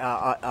heart,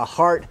 a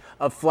heart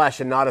of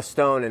flesh and not a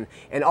stone,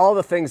 and all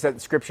the things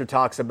that Scripture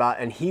talks about,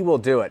 and He will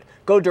do it.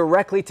 Go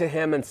directly to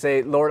Him and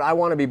say, Lord, I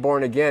want to be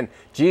born again.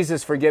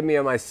 Jesus, forgive me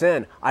of my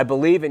sin. I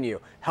believe in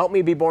You. Help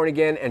me be born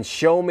again and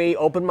show me,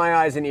 open my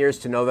eyes and ears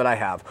to know that I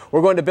have.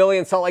 We're going to Billy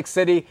in Salt Lake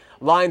City,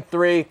 line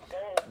 3.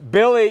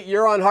 Billy,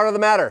 you're on Heart of the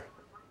Matter.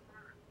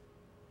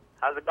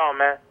 How's it going,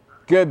 man?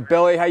 Good,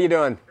 Billy. How you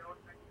doing?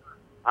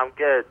 I'm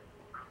good.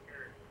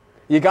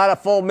 You got a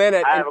full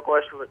minute. I have a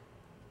question.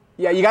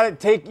 Yeah, you got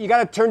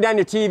to turn down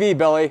your TV,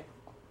 Billy.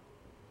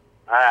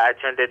 I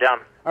turned it down.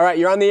 All right,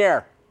 you're on the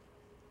air.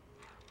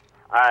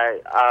 All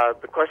right.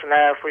 The question I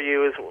have for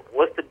you is,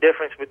 what's the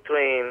difference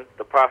between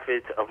the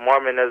prophets of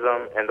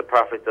Mormonism and the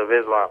prophets of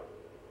Islam?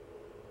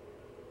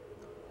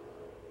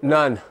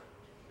 None.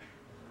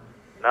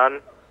 None?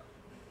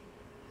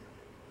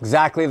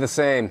 Exactly the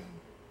same.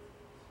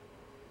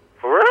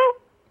 For real?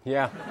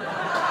 Yeah.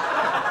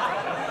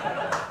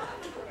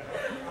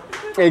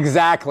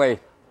 Exactly.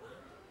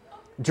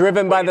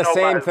 Driven by the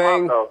same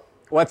thing. Islam,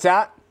 what's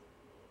that?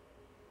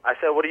 I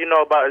said, what do you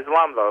know about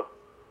Islam, though?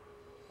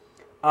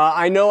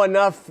 I know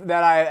enough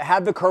that I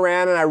had the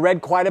Quran and I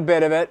read quite a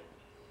bit of it,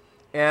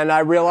 and I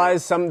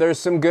realized there's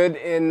some good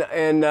in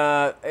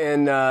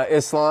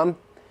Islam,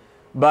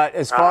 but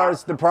as far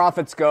as the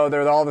prophets go,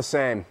 they're all the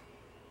same.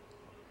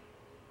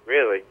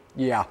 Really?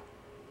 Yeah.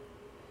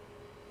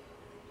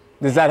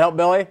 Does that help,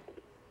 Billy?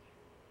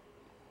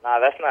 Nah,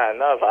 that's not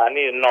enough. I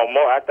need to know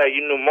more. I thought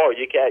you knew more.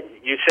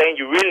 You're saying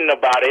you're reading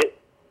about it.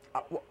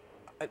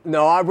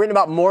 No, I've written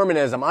about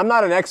Mormonism. I'm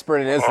not an expert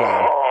in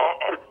Islam.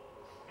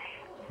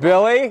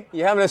 Billy,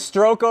 you having a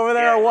stroke over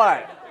there or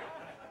what?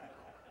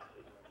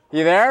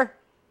 You there?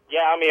 Yeah,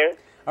 I'm here.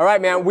 All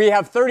right, man. We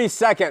have 30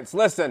 seconds.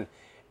 Listen,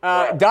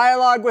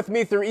 dialogue with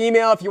me through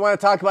email if you want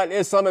to talk about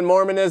Islam and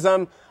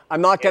Mormonism.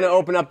 I'm not going to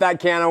open up that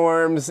can of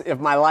worms if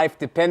my life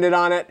depended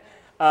on it.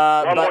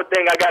 One more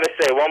thing I got to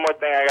say.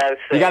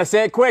 You got to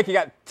say it quick. You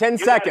got 10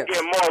 seconds. You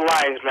got to get more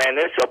lines, man.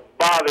 It's a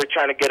bother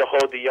trying to get a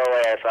hold of your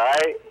ass, all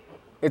right?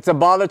 It's a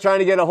bother trying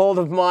to get a hold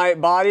of my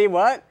body?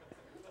 What?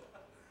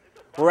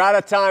 We're out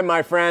of time,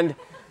 my friend.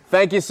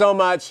 Thank you so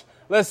much.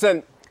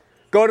 Listen,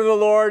 go to the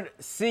Lord,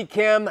 seek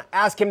Him,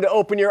 ask Him to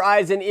open your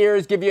eyes and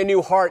ears, give you a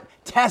new heart.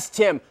 Test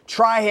Him,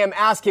 try Him,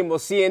 ask Him. We'll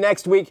see you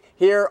next week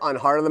here on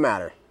Heart of the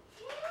Matter.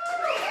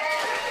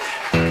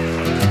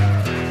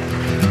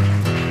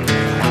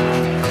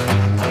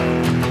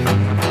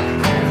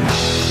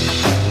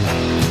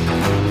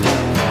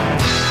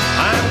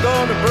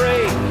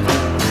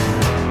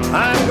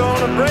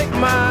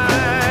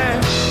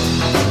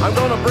 I'm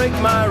gonna break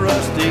my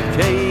rusty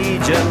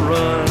cage and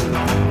run.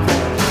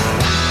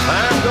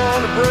 I'm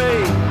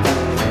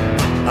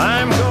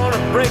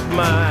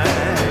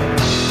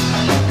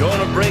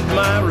gonna break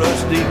my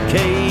rusty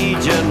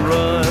cage and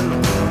run.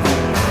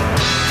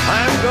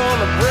 I'm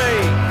gonna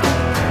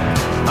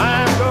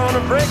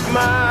break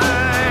my